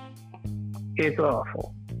my! It's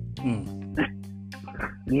awful.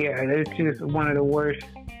 Yeah, it's just one of the worst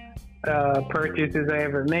purchases I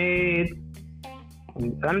ever made.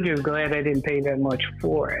 I'm just glad I didn't pay that much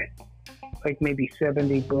for it. Like maybe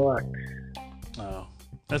 $70. Oh,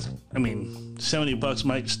 $70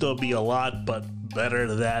 might still be a lot, but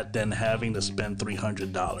better that than having to spend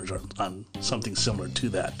 $300 on something similar to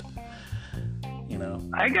that. You know,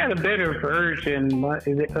 I got a better version. I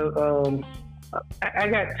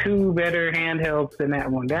got two better handhelds than that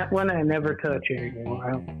one. That one I never touch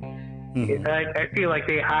anymore. I feel like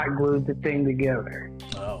they hot glued the thing together.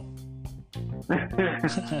 Oh.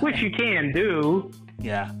 Which you can do.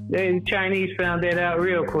 Yeah. The Chinese found that out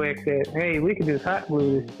real quick that, hey, we can just hot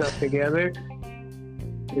glue this stuff together.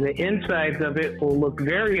 The insides of it will look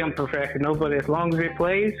very unprofessional, but as long as it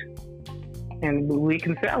plays, and we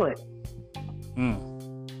can sell it.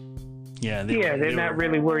 Yeah, they're not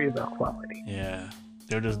really worried about quality. Yeah,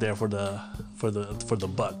 they're just there for the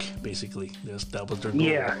buck, basically. That was their goal.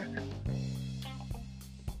 Yeah.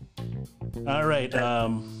 All right,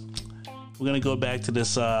 we're gonna go back to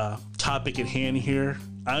this topic at hand here.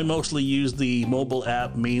 I mostly use the mobile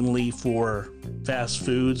app mainly for fast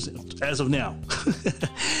foods as of now.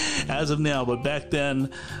 But back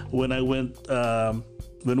then, when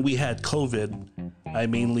we had COVID, I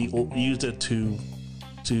mainly used it to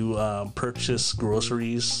purchase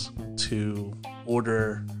groceries, to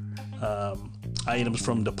order items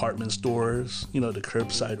from department stores, the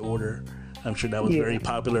curbside order. I'm sure that was very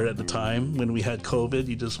popular at the time when we had COVID.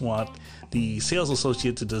 You just want the sales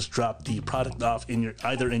associate to just drop the product off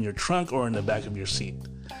either in your trunk or in the back of your seat,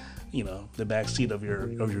 the back seat of your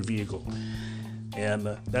vehicle.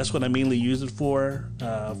 And that's what I mainly use it for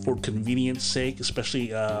convenience sake, especially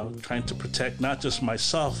trying to protect not just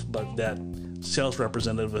myself, but that sales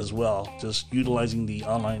representative as well. Just utilizing the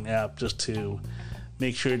online app just to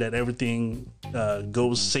make sure that everything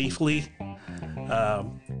goes safely.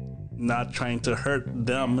 Not trying to hurt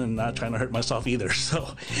them and not trying to hurt myself either.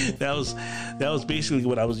 So that was basically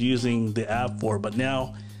what I was using the app for. But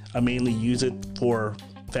now I mainly use it for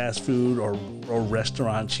fast food or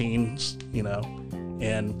restaurant chains,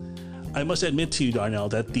 and I must admit to you, Darnell,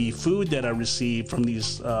 that the food that I receive from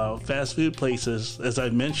these fast food places, as I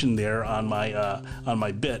mentioned there on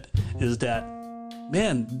my bit, is that,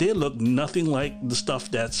 man, they look nothing like the stuff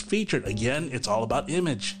that's featured. Again, it's all about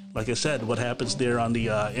image. Like I said, what happens there on the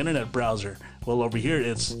internet browser? Well, over here,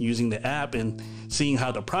 it's using the app and seeing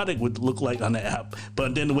how the product would look like on the app.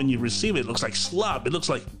 But then when you receive it, it looks like slop. It looks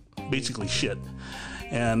like basically shit.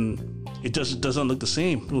 And it just doesn't look the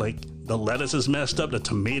same. Like the lettuce is messed up, the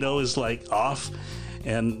tomato is like off,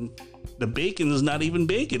 and the bacon is not even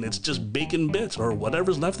bacon. It's just bacon bits or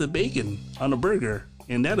whatever's left of bacon on a burger.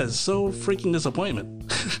 And that is so freaking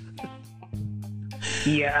disappointment.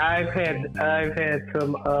 Yeah, I've had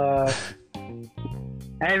some.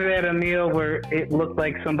 I've had a meal where it looked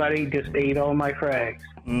like somebody just ate all my fries.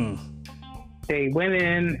 They went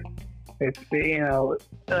in.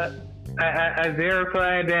 I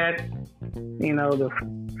verified that the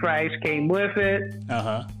fries came with it.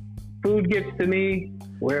 Food gets to me.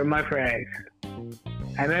 Where are my fries?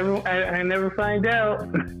 I never find out.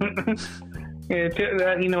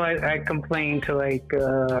 I complained to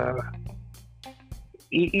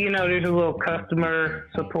there's a little customer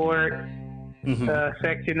support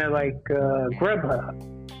section of Grubhub.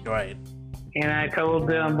 Right. And I told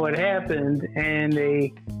them what happened, and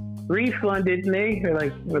they refunded me. They're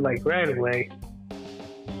like right away.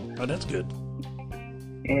 Oh, that's good.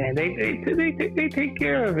 And they take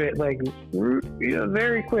care of it, like,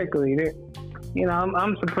 very quickly.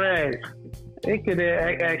 I'm surprised. They could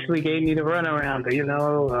have actually gave me the runaround,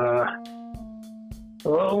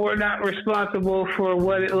 we're not responsible for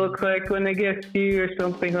what it looks like when it gets to you, or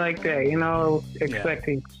something like that,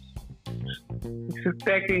 expecting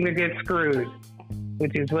to get screwed,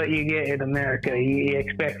 which is what you get in America. You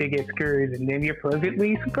expect to get screwed, and then you're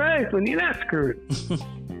pleasantly surprised when you're not screwed.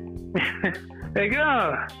 Like,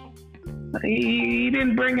 oh, you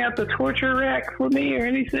didn't bring out the torture rack for me or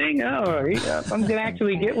anything? Oh, I'm going to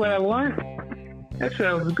actually get what I want? That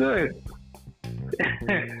sounds good.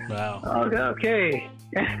 Wow. Okay.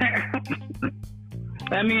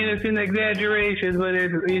 I mean, it's an exaggeration, but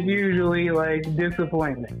it's usually like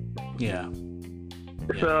disappointment. Yeah.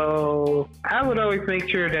 So I would always make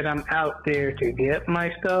sure that I'm out there to get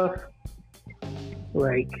my stuff,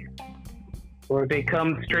 or they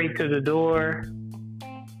come straight to the door,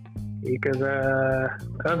 because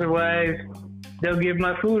otherwise they'll give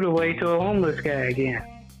my food away to a homeless guy again,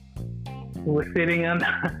 who was sitting on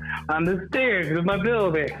the stairs of my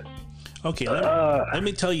building. Okay, let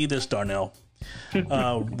me tell you this, Darnell.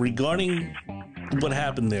 Regarding what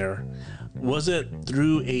happened there, was it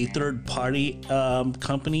through a third-party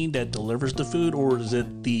company that delivers the food, or is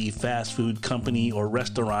it the fast food company or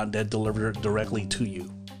restaurant that delivers it directly to you?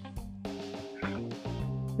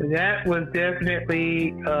 That was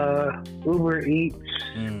definitely Uber Eats.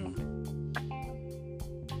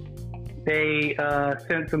 They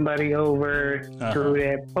sent somebody over through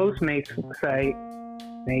that Postmates site.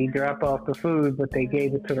 They drop off the food, but they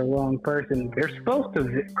gave it to the wrong person. They're supposed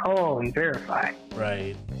to call and verify.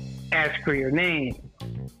 Right. Ask for your name.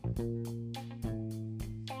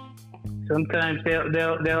 Sometimes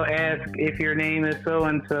they'll ask if your name is so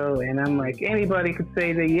and so, and I'm like, anybody could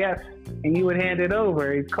say that yes, and you would hand it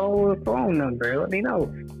over. You call the phone number. Let me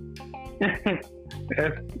know. I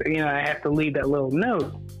have to leave that little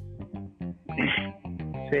note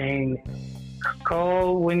saying,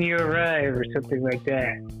 call when you arrive, or something like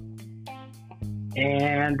that.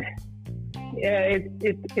 And yeah,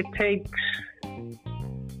 it takes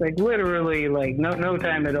literally no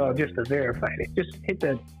time at all just to verify it. Just hit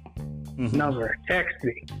the number, text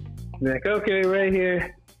me. Be like, okay, right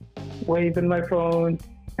here, waving my phone.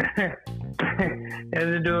 At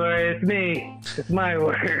the door, it's me. It's my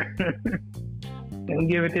order. And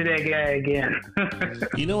give it to that guy again.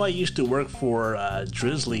 I used to work for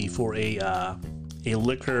Drizzly for a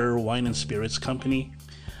liquor, wine, and spirits company.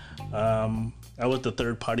 I was the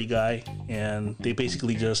third-party guy, and they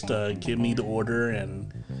basically just give me the order,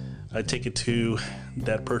 and I take it to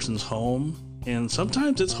that person's home. And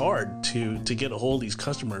sometimes it's hard to get a hold of these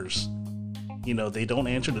customers. They don't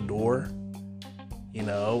answer the door,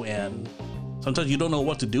 and sometimes you don't know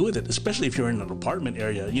what to do with it, especially if you're in an apartment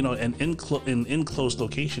area, an enclosed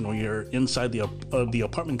location where you're inside the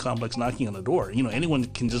apartment complex knocking on the door. Anyone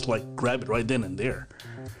can just grab it right then and there.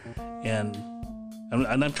 And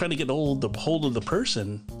I'm trying to get hold of the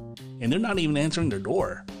person, and they're not even answering their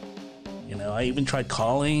door. I even tried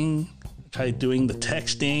calling, tried doing the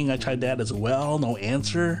texting. I tried that as well. No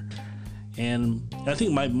answer. And I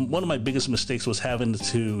think one of my biggest mistakes was having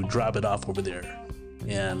to drop it off over there.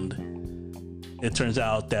 And it turns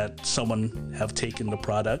out that someone have taken the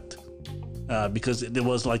product because it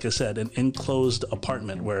was, like I said, an enclosed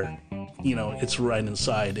apartment where, it's right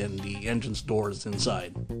inside and the entrance door is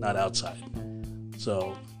inside, not outside.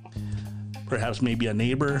 So perhaps maybe a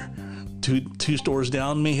neighbor two stores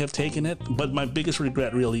down may have taken it. But my biggest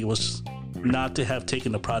regret really was not to have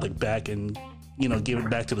taken the product back and, give it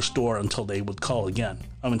back to the store until they would call again.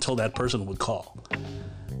 Until that person would call.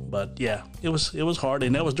 But yeah, it was hard,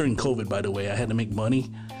 and that was during COVID, by the way. I had to make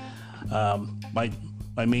money. My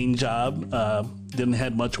main job didn't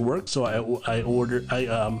have much work, so I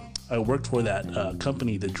worked for that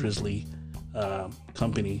company, the Drizzly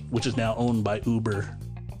company, which is now owned by Uber.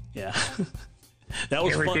 Yeah, that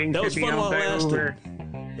was fun. That was fun while it lasted.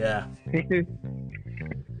 Yeah.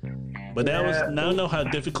 But now I know how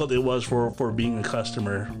difficult it was for being a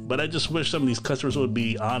customer. But I just wish some of these customers would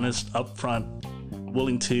be honest, upfront,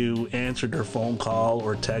 willing to answer their phone call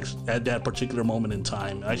or text at that particular moment in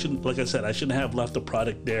time. I shouldn't have left the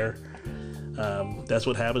product there. That's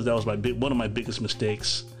what happens. That was one of my biggest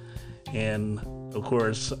mistakes. And of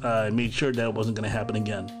course, I made sure that it wasn't going to happen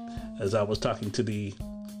again, as I was talking to the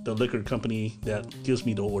liquor company that gives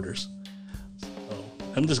me the orders.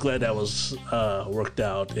 I'm just glad that was worked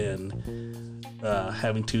out, and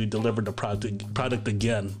having to deliver the product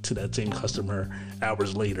again to that same customer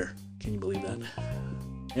hours later. Can you believe that?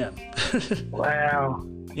 Yeah. Wow.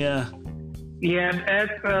 Yeah. Yeah,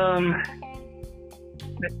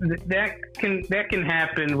 that can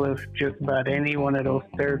happen with just about any one of those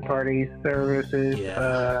third-party services.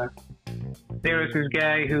 Yeah. There was this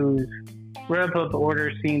guy whose Grubhub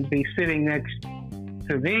order seemed to be sitting next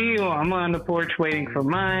to me while I'm on the porch waiting for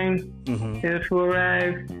mine to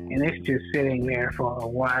arrive, and it's just sitting there for a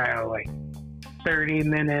while, like 30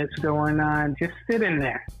 minutes going on, just sitting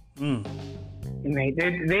there. And they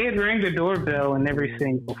had rang the doorbell and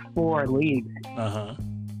everything before leaving.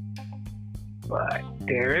 But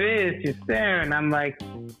there it is, just there, and I'm like,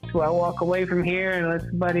 do I walk away from here and let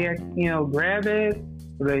somebody, grab it?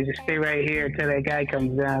 Or do I just stay right here until that guy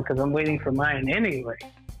comes down? Because I'm waiting for mine anyway.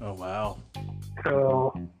 Oh, wow.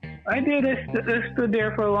 So I did. I stood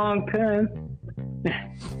there for a long time,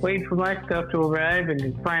 waiting for my stuff to arrive, and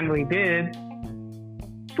it finally did.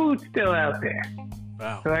 Food's still out there.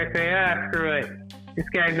 Wow. So I say, screw it. This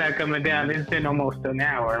guy's not coming down. It's been almost an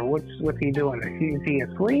hour. What's he doing? Is he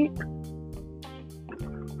asleep?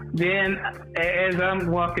 Then, as I'm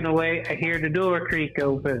walking away, I hear the door creak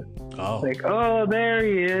open. Oh. Like, oh, there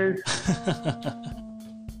he is.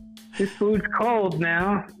 This food's cold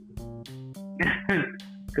now.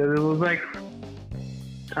 Because it was like,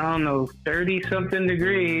 I don't know, 30-something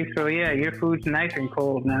degrees. So, yeah, your food's nice and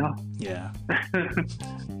cold now. Yeah.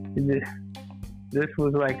 This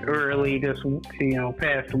was like early, just,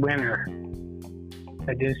 past winter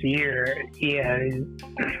of this year. Yeah.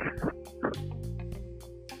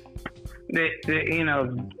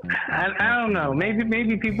 I don't know.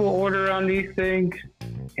 Maybe people order on these things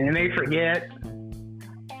and they forget,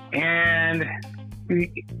 and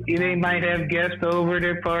they might have guests over,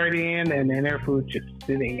 they're partying, and then their food's just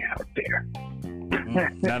sitting out there.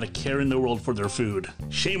 Not a care in the world for their food.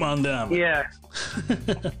 Shame on them. Yeah.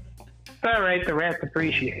 It's all right. The rats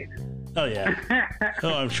appreciate it. Oh yeah.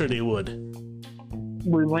 Oh, I'm sure they would.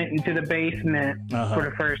 We went into the basement for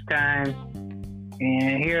the first time.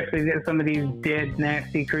 And here's some of these dead,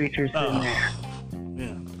 nasty creatures in there.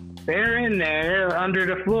 Yeah. They're in there. They're under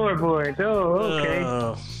the floorboards. Oh, okay.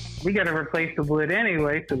 We got to replace the wood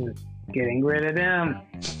anyway, so we're getting rid of them.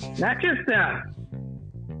 Not just them.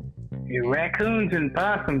 Your raccoons and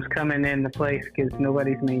possums coming in the place because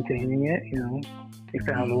nobody's maintaining it. They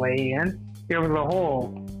found a way in. There was a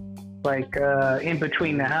hole, like in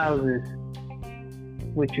between the houses,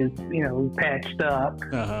 which is, patched up.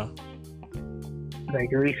 Like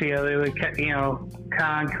we see how they would,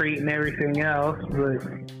 concrete and everything else, but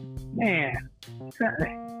man,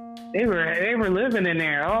 they were living in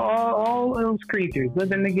there. All those creatures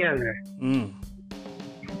living together.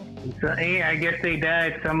 So I guess they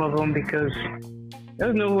died, some of them, because there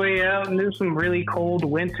was no way out, and there's some really cold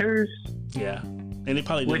winters. Yeah, and they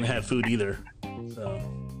probably didn't have food either. So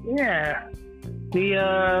yeah,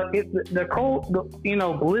 the cold,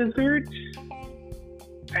 blizzards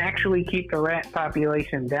actually keep the rat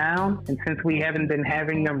population down, and since we haven't been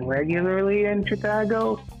having them regularly in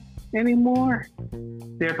Chicago anymore,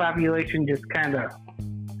 their population just kind of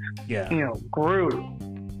grew.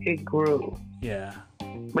 It grew. Yeah.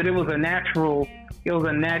 But it was a natural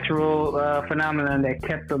phenomenon that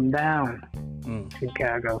kept them down in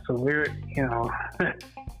Chicago. So we're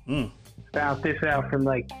found this out from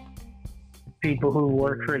like people who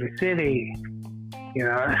work for the city.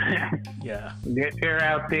 Yeah. They're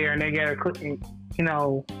out there and they gotta,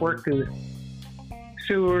 work the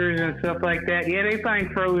sewers and stuff like that. Yeah, they find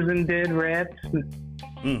frozen dead rats.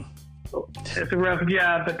 It's a rough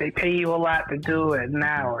job, but they pay you a lot to do it an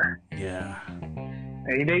hour. Yeah.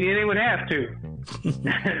 They would have to.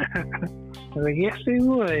 I was like, yes, they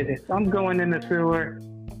would. If I'm going in the sewer,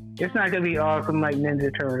 it's not gonna be awesome like Ninja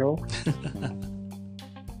Turtle.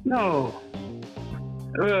 No.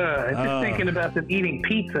 Just thinking about them eating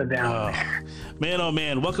pizza down there. Man, oh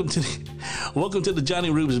man! Welcome to the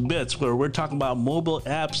Jonnyroobs Bits, where we're talking about mobile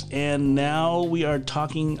apps, and now we are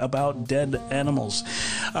talking about dead animals.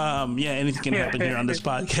 Anything can happen here on this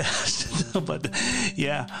podcast. But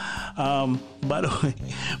yeah, by the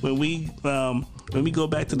way, when we go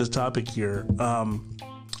back to this topic here,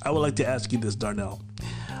 I would like to ask you this, Darnell.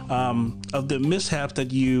 Of the mishaps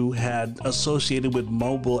that you had associated with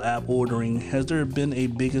mobile app ordering, has there been a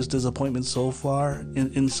biggest disappointment so far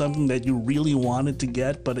in something that you really wanted to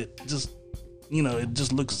get, but it just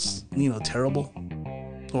looks, terrible,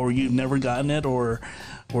 or you've never gotten it, or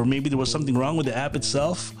maybe there was something wrong with the app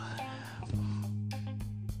itself?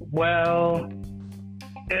 Well,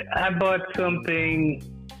 I bought something,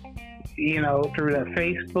 through the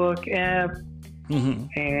Facebook app,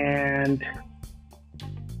 and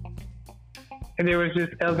there was this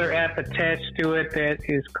other app attached to it that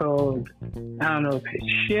is called, I don't know if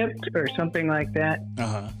it's Shipped or something like that.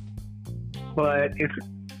 but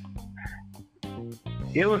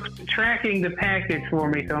it was tracking the package for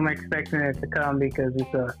me, so I'm expecting it to come because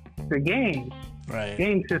it's a game. Right.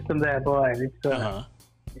 Game system that I bought. It's an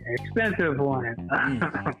expensive one.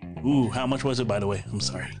 Ooh, how much was it, by the way? I'm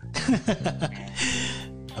sorry.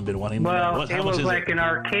 I've been wanting to know. Well, it was like an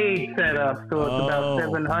arcade setup, so it's about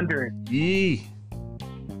 $700. Yee.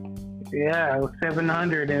 Yeah, it was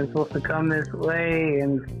 $700, and it's supposed to come this way,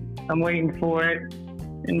 and I'm waiting for it.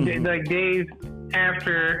 And like days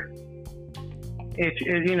after, it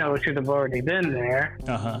should have already been there.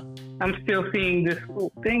 I'm still seeing this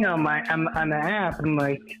thing on the app. I'm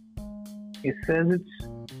like, it says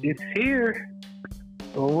it's here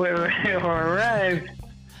or arrived,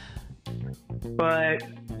 but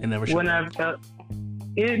it never showed up.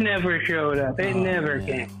 It never showed up. It never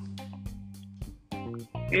came.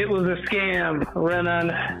 It was a scam run on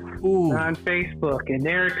Facebook, and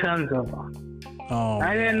there are tons of them.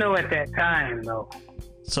 I didn't know at that time, though.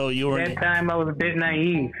 So you were at that time I was a bit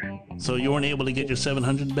naive. So you weren't able to get your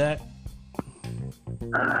 $700 back?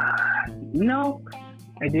 No,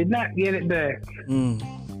 I did not get it back.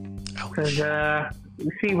 Because you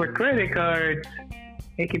see, with credit cards,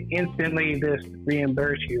 it can instantly just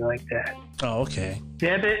reimburse you like that. Oh, okay.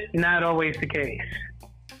 Debit, not always the case.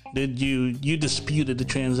 Did you disputed the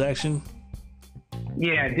transaction?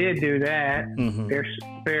 Yeah, I did do that.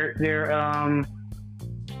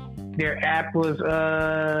 Their app was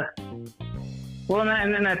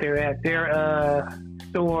not their app. Their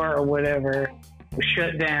store or whatever was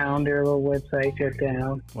shut down. Their little website shut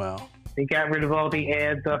down. Wow. They got rid of all the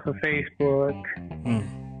ads off of Facebook.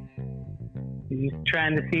 He's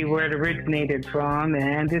trying to see where it originated from,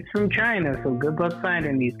 and it's from China. So good luck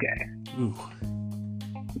finding these guys. Ooh.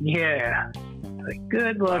 Yeah, like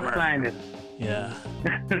good luck finding. Yeah.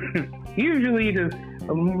 Usually the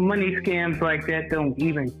money scams like that don't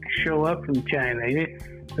even show up from China.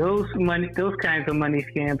 Those kinds of money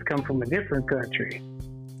scams come from a different country.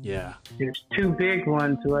 Yeah. There's two big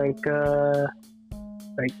ones like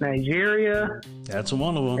Nigeria. That's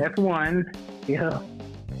one of them. That's one. Yeah.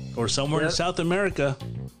 Or somewhere in South America,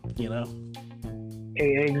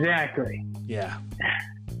 Exactly. Yeah.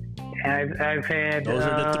 I've had. Those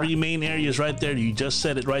are the three main areas right there. You just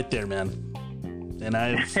said it right there, man. And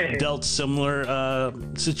I've dealt similar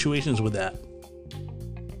situations with that.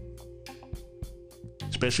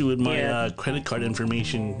 Especially with my credit card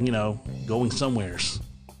information, going somewheres.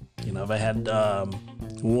 If I had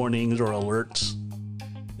warnings or alerts,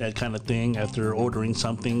 that kind of thing, after ordering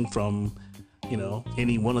something from,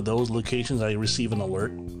 any one of those locations, I receive an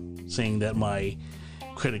alert saying that my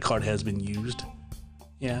credit card has been used.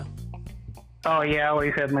 Yeah. Oh yeah, I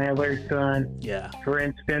always have my alerts on. Yeah. For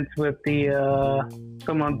instance, with the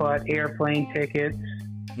someone bought airplane tickets,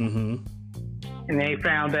 and they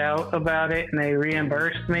found out about it, and they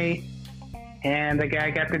reimbursed me, and the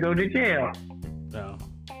guy got to go to jail. Oh.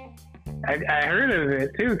 I heard of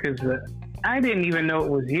it too, because I didn't even know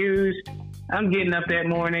it was used. I'm getting up that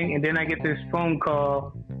morning, and then I get this phone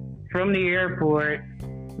call from the airport.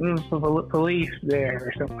 The police there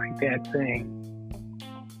or something like that saying,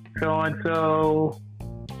 so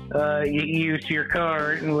you used your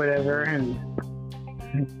card and whatever, and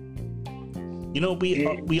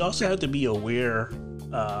we also have to be aware,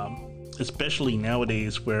 especially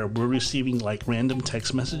nowadays where we're receiving like random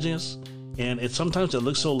text messages, and sometimes it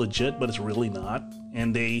looks so legit, but it's really not.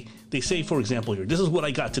 And they say, for example, here, this is what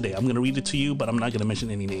I got today. I'm going to read it to you, but I'm not going to mention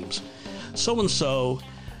any names. So and so.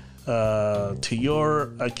 To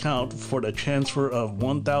your account for the transfer of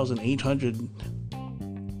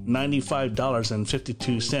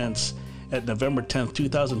 $1,895.52 at November 10th,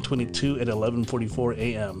 2022 at 11:44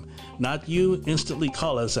 a.m. Not you. Instantly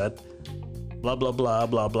call us at blah, blah, blah,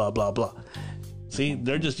 blah, blah, blah, blah. See,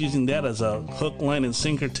 they're just using that as a hook, line, and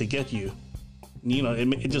sinker to get you.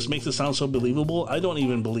 It just makes it sound so believable. I don't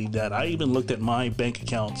even believe that. I even looked at my bank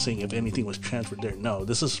account seeing if anything was transferred there. No,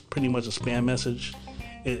 this is pretty much a spam message.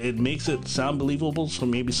 It makes it sound believable, so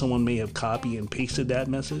maybe someone may have copied and pasted that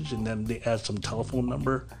message, and then they add some telephone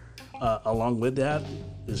number along with that.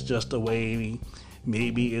 It's just a way,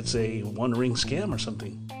 maybe it's a one-ring scam or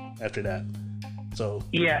something after that. So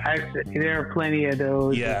yeah, there are plenty of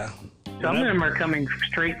those. Yeah. Some of them are coming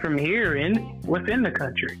straight from here within the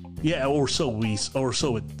country. Yeah, or so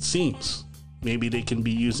it seems. Maybe they can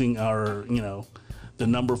be using our, the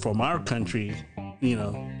number from our country.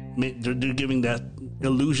 They're giving that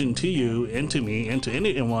illusion to you and to me and to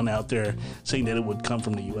anyone out there, saying that it would come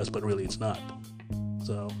from the U.S., but really it's not.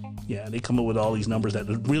 So Yeah, they come up with all these numbers that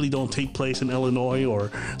really don't take place in Illinois or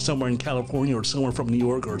somewhere in California or somewhere from New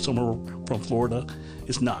York or somewhere from Florida.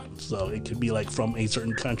 It's not. So it could be like from a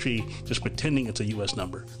certain country, just pretending it's a U.S.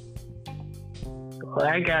 number. Well,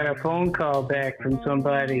 I got a phone call back from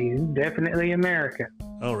somebody who's definitely American.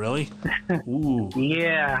 Oh, really? Ooh.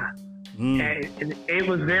 Yeah. And it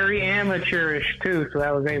was very amateurish, too, so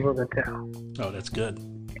I was able to tell. Oh, that's good.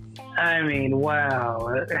 I mean, wow.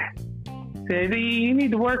 Said, you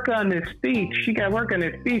need to work on this speech. You got to work on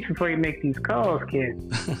this speech before you make these calls, kid.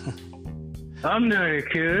 I'm not a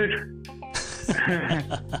kid.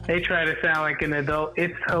 They try to sound like an adult.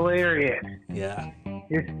 It's hilarious. Yeah.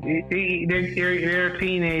 They're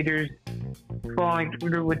teenagers falling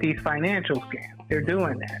through with these financial scams. They're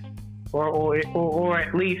doing that. Or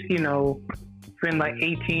at least, been like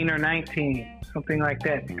 18 or 19, something like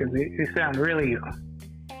that, because they sound really young.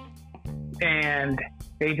 And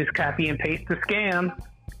they just copy and paste the scam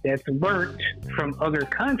that's worked from other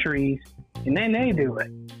countries, and then they do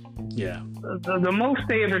it. Yeah. The most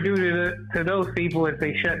they ever do to those people is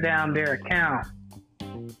they shut down their account.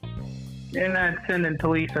 They're not sending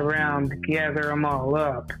police around to gather them all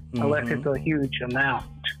up, unless it's a huge amount.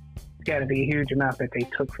 It's got to be a huge amount that they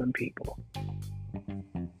took from people.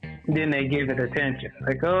 Then they give it attention.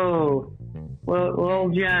 Like, oh, well,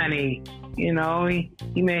 Johnny, he stole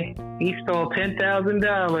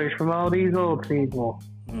 $10,000 from all these old people.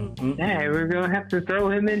 Hey, we're gonna have to throw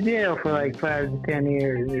him in jail for like 5 to 10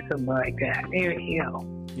 years or something like that.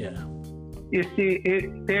 Yeah. You see,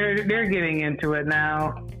 they're getting into it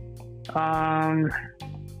now.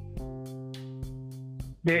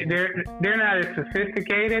 They're not as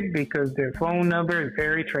sophisticated because their phone number is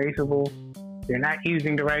very traceable. They're not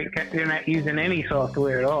using they're not using any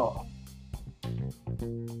software at all.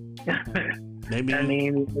 Maybe. I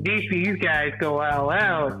mean, these guys go all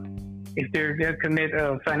out. If they're going to commit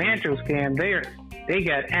a financial scam, they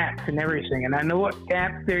got apps and everything, and I know what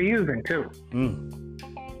apps they're using too.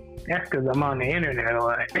 That's because I'm on the internet a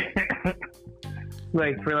lot.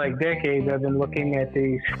 For decades, I've been looking at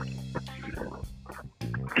these,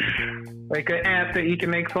 like an app that you can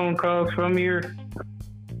make phone calls from your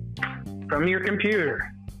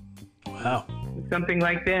computer. Wow. Something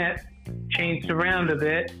like that changed around a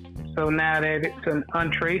bit, so now that it's an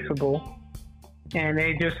untraceable, and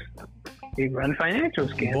they run financial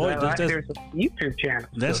scams. Boy, there's a YouTube channel.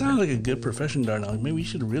 That sounds like a good profession, Darnell. Maybe we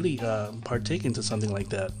should really partake into something like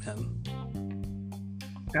that, man.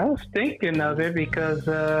 I was thinking of it because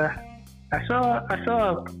I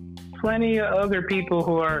saw plenty of other people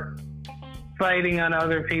who are fighting on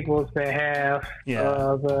other people's behalf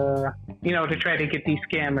of to try to get these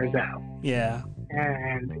scammers out. Yeah.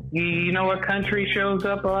 And you know what country shows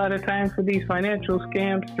up a lot of times for these financial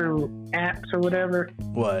scams through apps or whatever?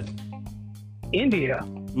 What? India.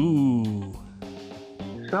 Ooh.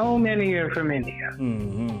 So many are from India.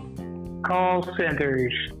 Call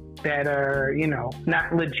centers that are,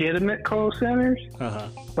 not legitimate call centers,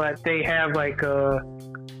 but they have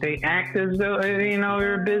they act as though,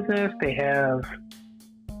 they're a business. They have,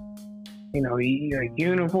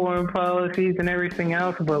 uniform policies and everything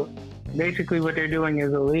else, but basically what they're doing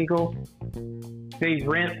is illegal. They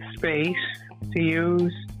rent space to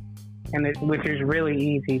use, which is really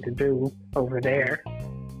easy to do over there.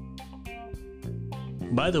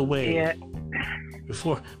 By the way,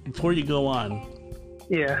 before you go on,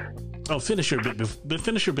 oh, finish your bit.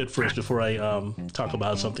 Finish your bit first before I talk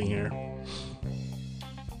about something here.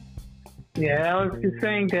 Yeah, I was just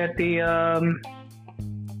saying that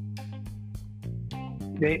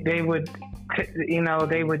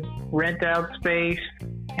they would rent out space,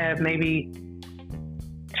 have maybe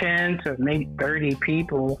 10 to maybe 30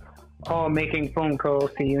 people all making phone calls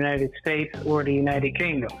to the United States or the United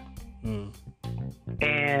Kingdom.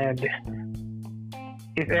 And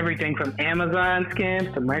it's everything from Amazon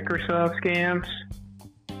scams to Microsoft scams,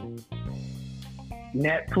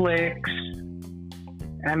 Netflix.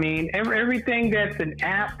 I mean, everything that's an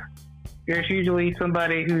app, there's usually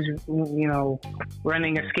somebody who's,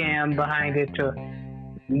 running a scam behind it to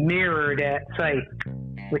mirror that site,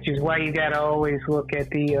 which is why you got to always look at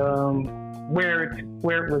the where it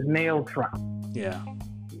was mailed from. Yeah.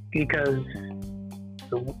 Because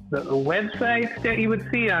the websites that you would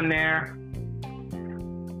see on there,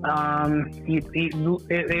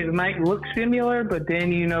 it might look similar, but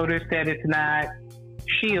then you notice that it's not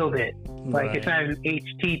shielded. Like it's not an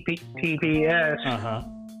HTTPS.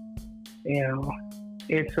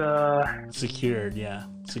 It's secured.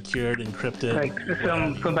 Secured, encrypted. Like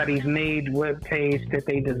somebody's made web page that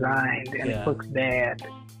they designed, and it looks bad.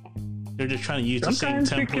 They're just trying to use the same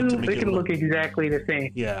template to make it look exactly the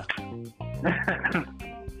same. Yeah.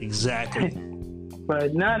 Exactly.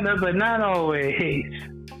 but not always.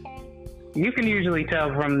 You can usually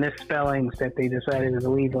tell from misspellings that they decided to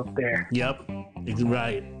leave up there. Yep,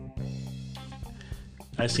 right.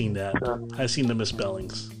 I seen that. I seen the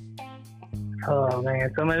misspellings. Oh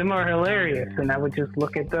man, some of them are hilarious, and I would just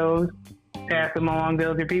look at those, pass them along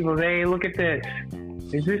to other people. Hey, look at this.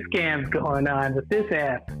 There's this scam going on with this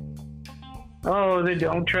app. Oh, they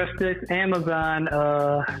don't trust this Amazon.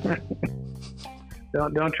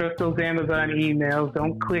 Don't trust those Amazon emails.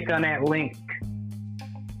 Don't click on that link.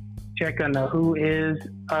 Check on the Who Is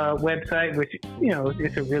website, which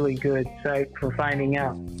it's a really good site for finding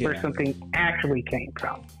out where something actually came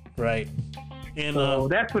from. Right. And so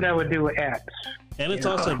that's what I would do with apps. And it's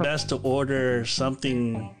also best to order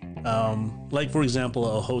something like, for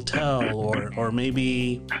example, a hotel or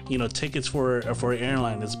maybe tickets for an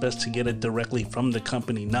airline. It's best to get it directly from the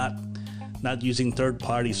company, not using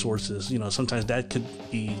third-party sources. Sometimes that could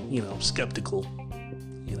be skeptical.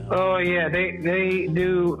 Oh yeah, they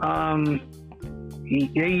do.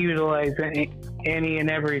 They utilize any and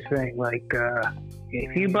everything. Like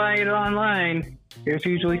if you buy it online, there's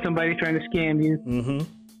usually somebody trying to scam you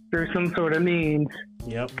through some sort of means.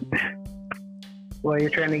 Yep. While you're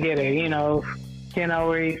trying to get it, can't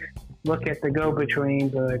always look at the go-between,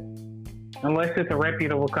 but unless it's a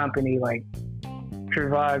reputable company like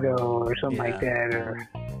Trivago or something like that, or.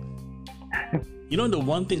 The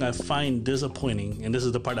one thing I find disappointing, and this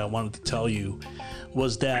is the part I wanted to tell you,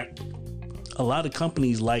 was that a lot of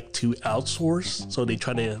companies like to outsource. So they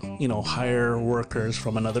try to, hire workers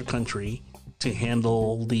from another country to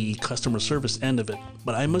handle the customer service end of it.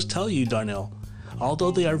 But I must tell you, Darnell,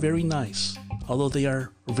 although they are very nice, although they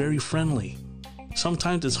are very friendly,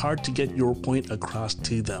 sometimes it's hard to get your point across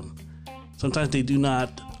to them. Sometimes they do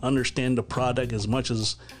not understand the product as much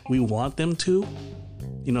as we want them to.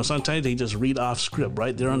 Sometimes they just read off script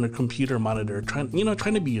right there on the computer monitor, trying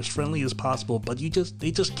to be as friendly as possible, but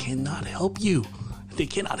they just cannot help you. They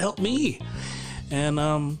cannot help me. And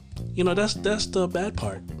that's the bad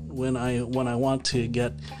part when I want to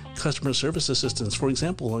get customer service assistance. For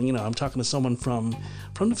example, I'm talking to someone from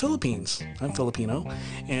the Philippines. I'm Filipino,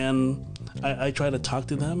 and I try to talk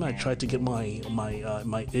to them. I try to get my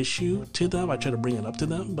issue to them. I try to bring it up to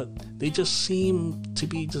them, but they just seem to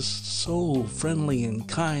be just so friendly and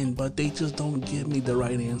kind, but they just don't give me the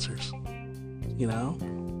right answers.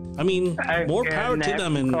 I mean, more power to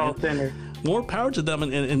them more power to them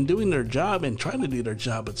in doing their job and trying to do their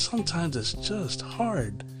job, but sometimes it's just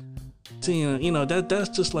hard. That's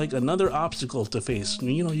just like another obstacle to face.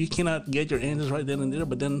 You cannot get your answers right then and there,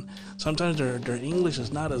 but then sometimes their English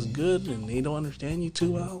is not as good and they don't understand you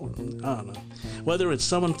too well. I don't know. Whether it's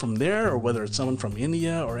someone from there or whether it's someone from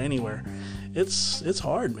India or anywhere, it's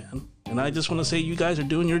hard, man. And I just want to say you guys are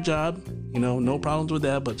doing your job. No problems with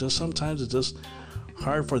that, but just sometimes it's just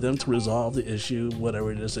hard for them to resolve the issue,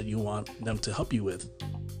 whatever it is that you want them to help you with.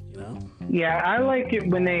 Yeah, I like it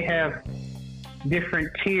when they have different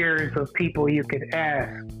tiers of people you could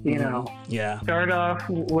ask. Yeah. Start off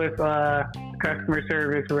with customer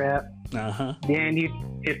service rep. Then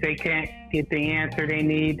if they can't get the answer they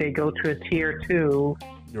need, they go to a tier 2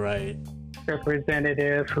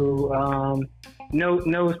 representative who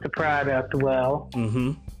knows the product well.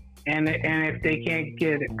 And if they can't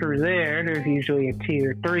get it through there's usually a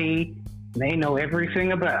tier 3. They know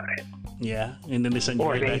everything about it. Yeah, and then they send you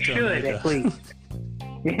right back to America. At least.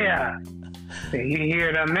 Yeah. You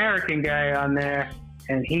hear the American guy on there,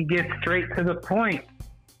 and he gets straight to the point.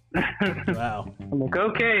 Wow. I'm like,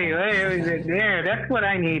 okay, there, that's what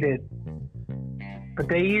I needed. But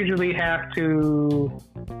they usually have to,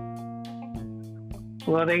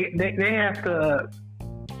 they have to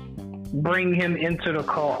bring him into the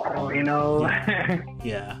call,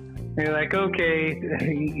 Yeah. They're like, okay,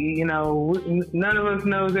 none of us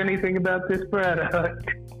knows anything about this product,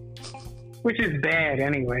 which is bad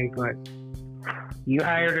anyway, but you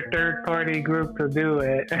hired a third-party group to do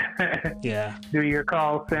it. Yeah. Do your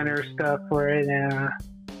call center stuff for it. I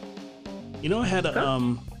had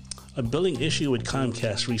a billing issue with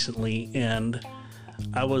Comcast recently, and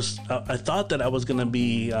I thought that I was going to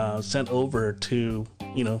be sent over to,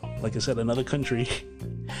 like I said, another country.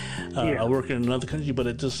 I work in another country, but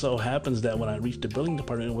it just so happens that when I reached the billing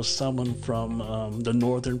department, it was someone from the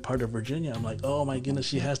northern part of Virginia. I'm like, oh my goodness,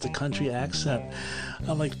 she has the country accent.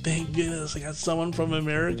 I'm like, thank goodness, I got someone from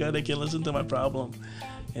America that can listen to my problem.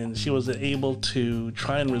 And she was able to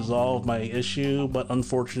try and resolve my issue, but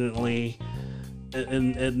unfortunately,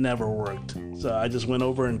 it never worked. So I just went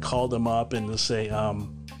over and called them up and just say,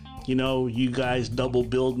 you guys double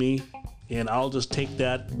billed me, and I'll just take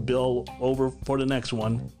that bill over for the next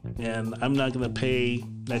one, and I'm not going to pay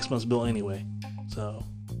next month's bill anyway. So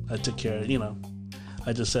I took care of,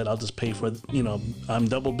 I just said I'll just pay for, I'm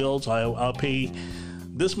double billed, so I'll pay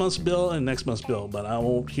this month's bill and next month's bill, but I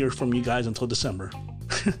won't hear from you guys until December.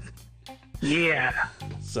 Yeah.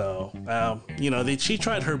 So, she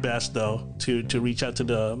tried her best though to reach out to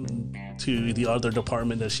the other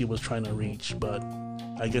department that she was trying to reach, but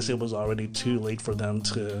I guess it was already too late for them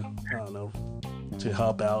to, to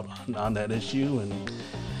help out on that issue. And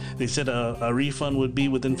they said a refund would be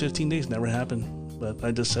within 15 days. Never happened. But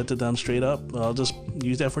I just said to them straight up, I'll just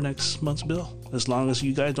use that for next month's bill, as long as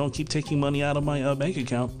you guys don't keep taking money out of my bank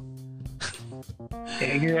account.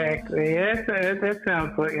 Exactly. That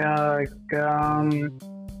sounds like,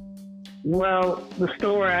 well, the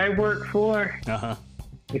store I work for,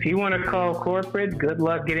 if you want to call corporate, good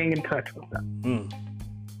luck getting in touch with them.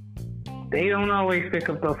 They don't always pick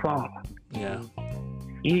up the phone. Yeah.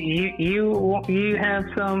 You have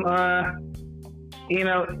some,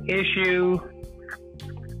 issue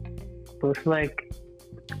with, like,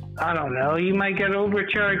 I don't know, you might get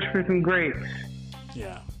overcharged for some grapes.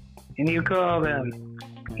 Yeah. And you call them.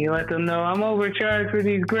 You let them know, I'm overcharged for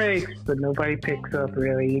these grapes, but nobody picks up,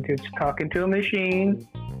 really. You're just talking to a machine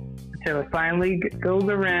until it finally goes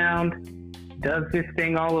around, does this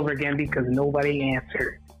thing all over again because nobody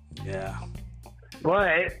answered. Yeah.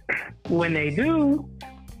 But when they do,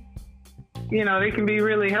 they can be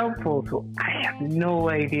really helpful. So I have no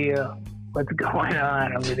idea what's going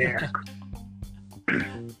on over there.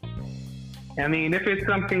 I mean, if it's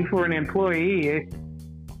something for an employee,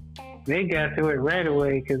 they got to it right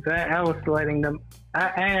away because I was letting them. I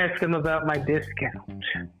asked them about my discount.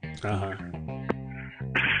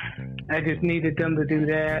 I just needed them to do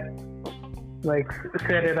that, like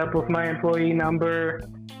set it up with my employee number.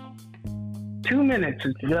 2 minutes,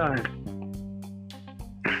 it's done.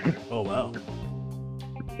 Oh wow.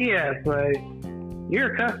 Yeah, but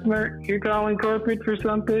you're a customer. You're calling corporate for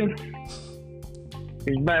something.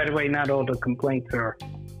 By the way, not all the complaints are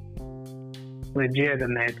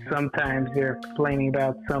legitimate. Sometimes they're complaining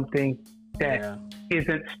about something that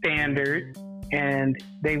isn't standard and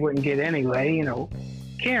they wouldn't get anyway.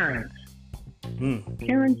 Karens.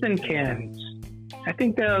 Karens and Kens. I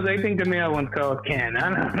think the male one's called Ken. I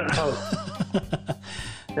don't know.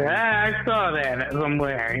 I saw that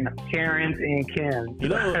somewhere. Karens and Kens.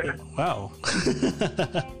 Wow.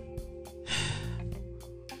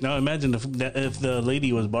 Now imagine if the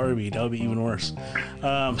lady was Barbie, that would be even worse.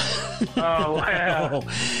 Oh, wow.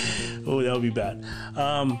 Oh, that would be bad.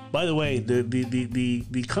 By the way,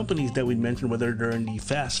 the companies that we mentioned, whether they're in the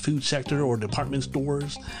fast food sector or department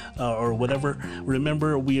stores or whatever,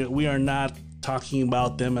 remember we are not talking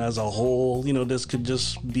about them as a whole. This could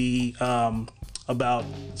just be about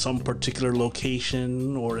some particular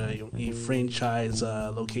location or a franchise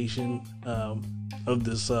location of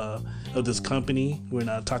this company. We're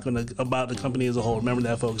not talking about the company as a whole. Remember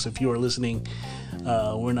that, folks. If you are listening,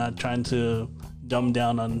 we're not trying to dumb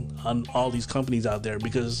down on all these companies out there,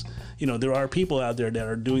 because there are people out there that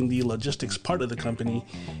are doing the logistics part of the company,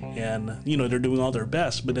 and they're doing all their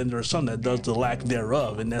best, but then there's some that does the lack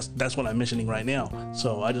thereof, and that's what I'm mentioning right now.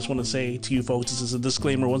 So I just want to say to you folks, this is a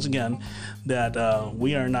disclaimer once again, that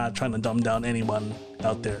we are not trying to dumb down anyone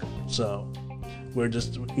out there. So we're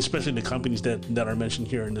just, especially the companies that are mentioned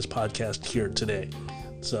here in this podcast here today.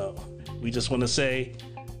 So we just want to say,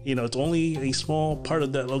 it's only a small part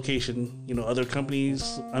of that location. Other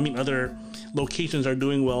locations are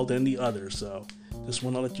doing well than the others. So just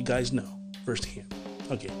want to let you guys know firsthand.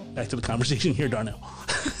 Okay, back to the conversation here, Darnell.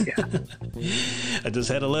 Yeah. I just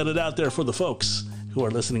had to let it out there for the folks who are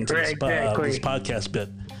listening to this podcast bit.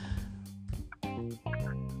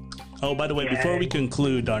 Oh, by the way, before we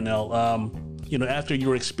conclude, Darnell, after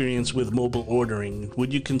your experience with mobile ordering,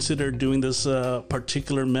 would you consider doing this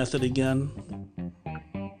particular method again?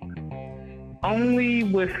 Only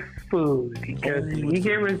with food, because you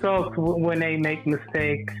get results when they make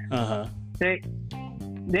mistakes. They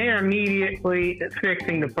are immediately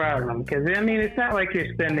fixing the problem, because it's not like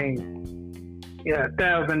you're spending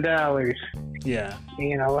 $1,000. Yeah.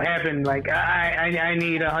 Having like I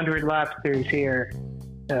need 100 lobsters here.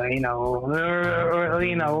 I need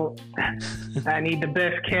the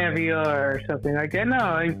best caviar or something like that.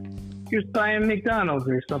 No, just buying McDonald's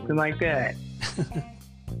or something like that.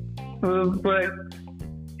 But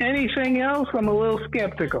anything else, I'm a little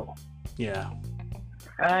skeptical. Yeah.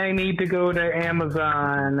 I need to go to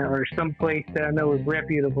Amazon or someplace that I know is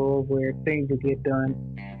reputable where things will get done.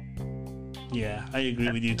 Yeah, I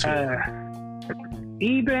agree with you too.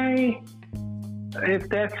 eBay, if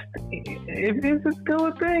it's still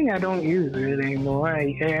a thing, I don't use it anymore.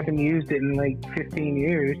 I haven't used it in like 15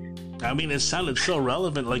 years. I mean, it sounded so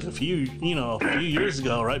relevant like a few years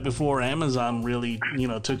ago, right before Amazon really,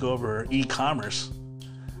 took over e-commerce.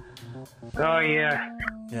 Oh, yeah.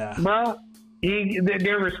 Yeah. Well,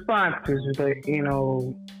 their response is,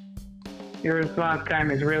 your response time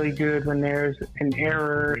is really good when there's an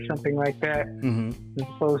error or something like that. Mm-hmm. As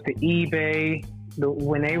opposed to eBay,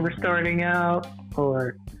 when they were starting out,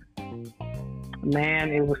 or,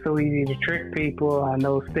 man, it was so easy to trick people on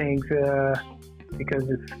those things because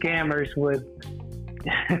the scammers would,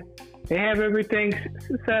 they have everything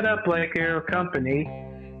set up like they're a company.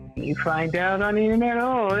 You find out on the internet,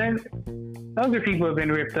 then other people have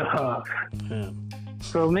been ripped off. Yeah.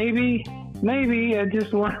 So maybe I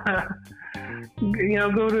just want to,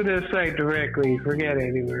 go to the site directly. Forget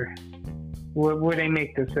anywhere where they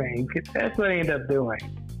make the same. That's what I end up doing.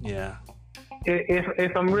 Yeah.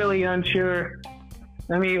 If I'm really unsure,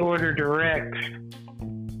 let me order direct.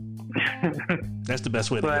 That's the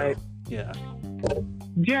best way to go. Yeah.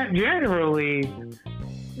 Generally,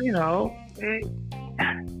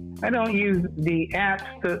 I don't use the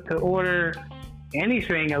apps to order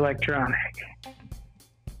anything electronic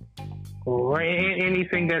or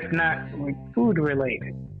anything that's not food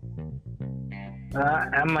related.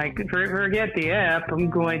 I'm like, forget the app. I'm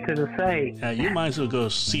going to the site. You might as well go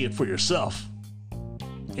see it for yourself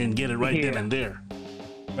and get it right then and there,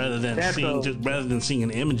 rather than seeing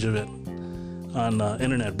an image of it on an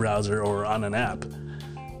internet browser or on an app.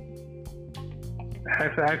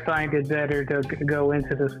 I find it better to go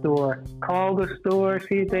into the store, call the store,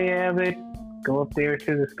 see if they have it, go up there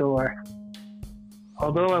to the store.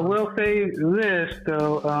 Although I will say this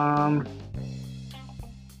though,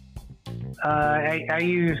 I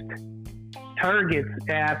used Target's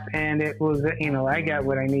app and it was, I got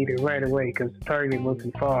what I needed right away because Target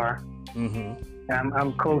wasn't far. Mm-hmm.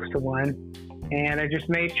 I'm close to one, and I just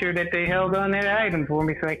made sure that they held on that item for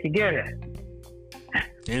me so I could get it.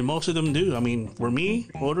 And most of them do. I mean, for me,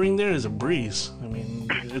 ordering there is a breeze. I mean,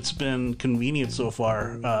 it's been convenient so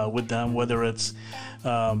far with them, whether it's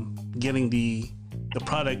getting the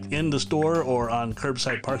product in the store or on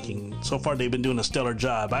curbside parking. So far, they've been doing a stellar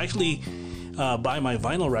job. I actually buy my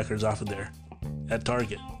vinyl records off of there at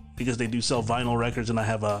Target because they do sell vinyl records, and I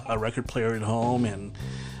have a record player at home, and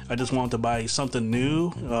I just wanted to buy something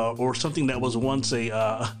new or something that was once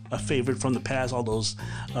a favorite from the past, all those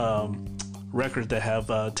records that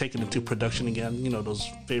have taken into production again, those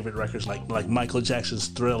favorite records like Michael Jackson's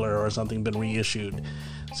Thriller or something been reissued.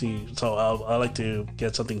 So I like to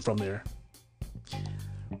get something from there.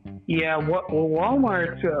 Yeah,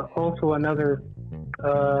 Walmart's also another.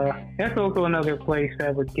 That's also another place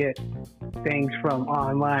I would get things from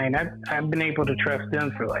online. I've been able to trust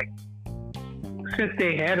them for since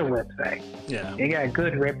they had a website. Yeah, they got a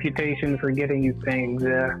good reputation for getting you things.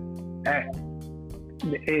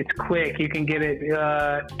 It's quick. You can get it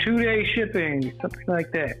 2-day shipping, something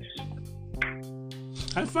like that.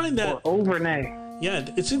 I find that or overnight. Yeah,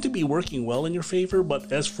 it seemed to be working well in your favor,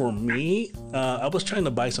 but as for me, I was trying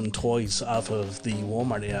to buy some toys off of the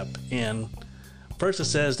Walmart app, and first it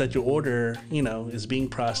says that your order, is being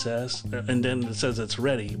processed, and then it says it's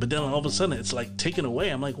ready, but then all of a sudden it's taken away.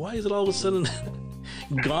 I'm like, why is it all of a sudden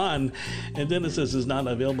gone? And then it says it's not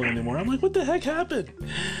available anymore. I'm like, what the heck happened?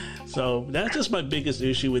 So that's just my biggest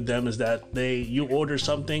issue with them, is that you order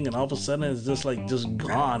something and all of a sudden it's just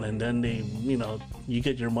gone, and then you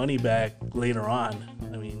get your money back later on.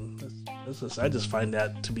 I mean, I just find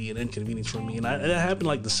that to be an inconvenience for me, and it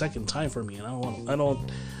happened the second time for me, and I don't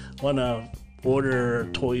want to order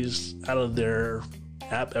toys out of their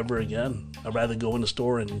app ever again. I'd rather go in the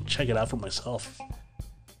store and check it out for myself.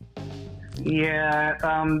 Yeah,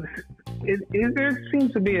 there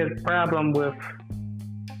seems to be a problem with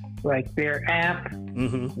their app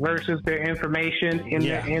versus their information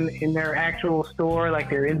in their actual store,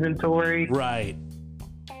 their inventory. Right.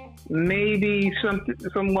 Maybe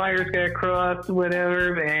some wires got crossed,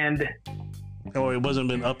 whatever, or it wasn't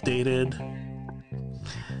been updated.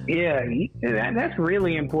 Yeah, that's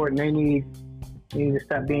really important. They need to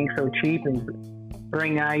stop being so cheap and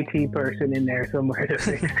bring an IT person in there somewhere to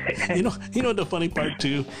fix it. You know the funny part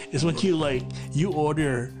too is when you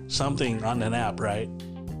order something on an app, right?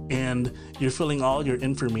 And you're filling all your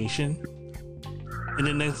information, and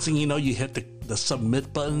the next thing you know, you hit the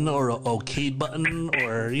submit button or OK button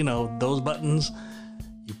or those buttons.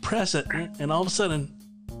 You press it, and all of a sudden,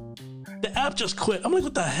 the app just quit. I'm like,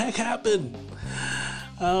 what the heck happened?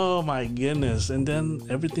 Oh my goodness! And then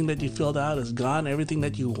everything that you filled out is gone. Everything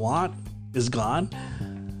that you want is gone,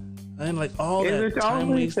 and all that time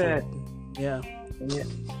wasted. Yeah.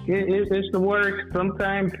 It's the worst.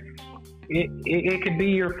 Sometimes it could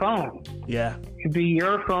be your phone. Yeah. could be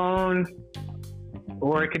your phone,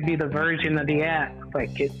 or it could be the version of the app.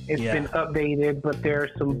 Like it's been updated, but there are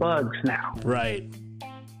some bugs now. Right.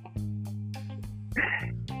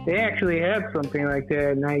 They actually have something like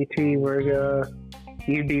that in IT where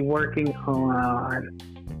you'd be working on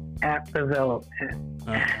app development.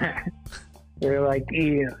 They're like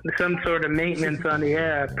some sort of maintenance on the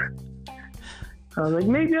app. I was like,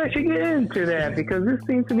 maybe I should get into that because this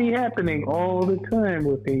seems to be happening all the time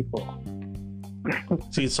with people.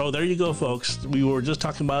 See, so there you go, folks. We were just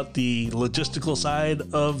talking about the logistical side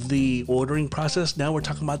of the ordering process. Now we're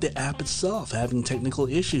talking about the app itself having technical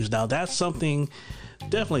issues. Now that's something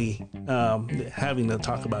definitely having to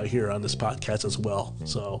talk about here on this podcast as well.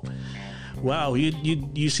 So, wow,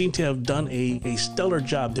 you seem to have done a stellar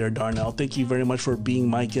job there, Darnell. Thank you very much for being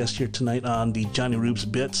my guest here tonight on the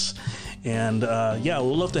Jonnyroobs Bits. And we'd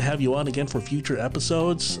love to have you on again for future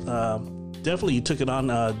episodes. Definitely, you took it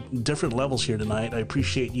on different levels here tonight. I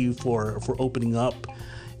appreciate you for opening up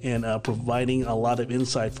and providing a lot of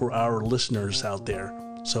insight for our listeners out there.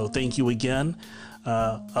 So thank you again.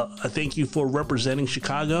 Thank you for representing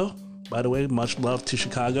Chicago. By the way, much love to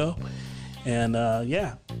Chicago. And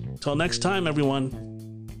till next time, everyone.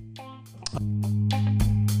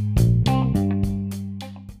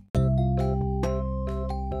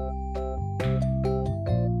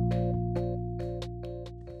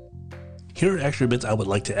 Here at Extra Bits, I would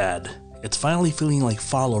like to add, it's finally feeling like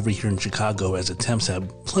fall over here in Chicago as the temps have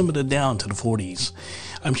plummeted down to the 40s.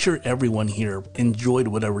 I'm sure everyone here enjoyed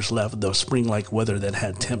whatever's left of the spring-like weather that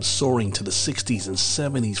had temps soaring to the 60s and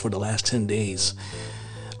 70s for the last 10 days.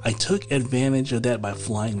 I took advantage of that by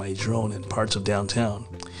flying my drone in parts of downtown.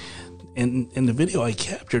 And the video I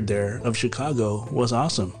captured there of Chicago was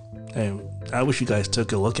awesome. And I wish you guys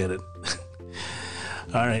took a look at it.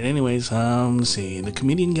 Alright, anyways, let's see. The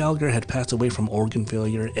comedian Gallagher had passed away from organ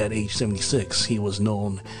failure at age 76. He was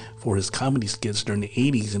known for his comedy skits during the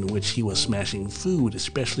 80s in which he was smashing food,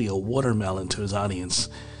 especially a watermelon, to his audience.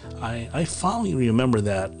 I fondly remember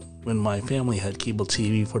that when my family had cable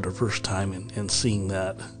TV for the first time and seeing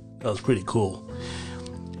that. That was pretty cool.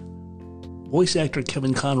 Voice actor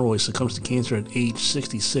Kevin Conroy succumbs to cancer at age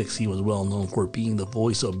 66. He was well known for being the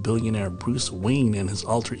voice of billionaire Bruce Wayne and his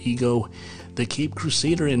alter ego, the Cape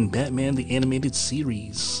Crusader in Batman the Animated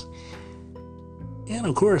Series. And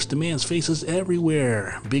of course, the man's face is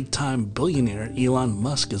everywhere. Big-time billionaire Elon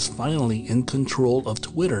Musk is finally in control of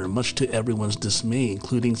Twitter, much to everyone's dismay,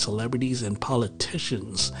 including celebrities and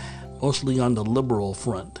politicians, mostly on the liberal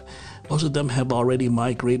front. Most of them have already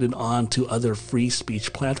migrated on to other free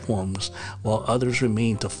speech platforms, while others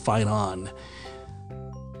remain to fight on.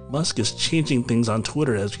 Musk is changing things on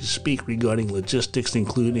Twitter as we speak regarding logistics,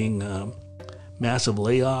 including massive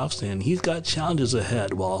layoffs, and he's got challenges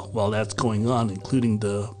ahead while that's going on, including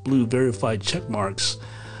the blue verified check marks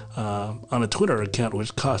on a Twitter account,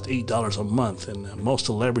 which cost $8 a month, and most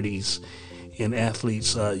celebrities and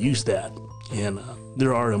athletes use that. And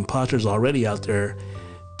there are imposters already out there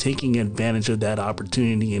taking advantage of that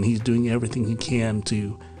opportunity, and he's doing everything he can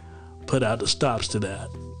to put out the stops to that.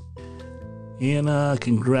 And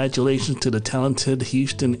congratulations to the talented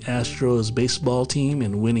Houston Astros baseball team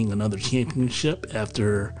in winning another championship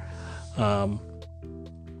after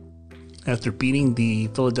beating the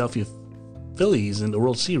Philadelphia Phillies in the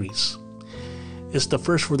World Series. It's the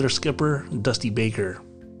first for their skipper, Dusty Baker.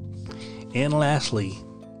 And lastly,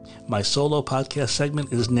 my solo podcast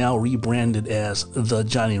segment is now rebranded as the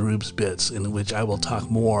Jonnyroobs Bits, in which I will talk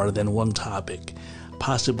more than one topic,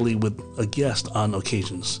 possibly with a guest on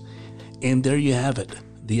occasions. And there you have it.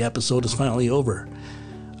 The episode is finally over.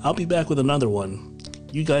 I'll be back with another one.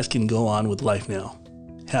 You guys can go on with life now.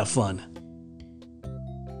 Have fun.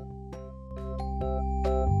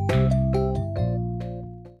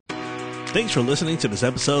 Thanks for listening to this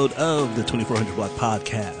episode of the 2400 Block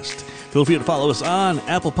Podcast. Feel free to follow us on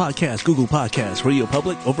Apple Podcasts, Google Podcasts, Radio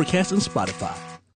Public, Overcast, and Spotify.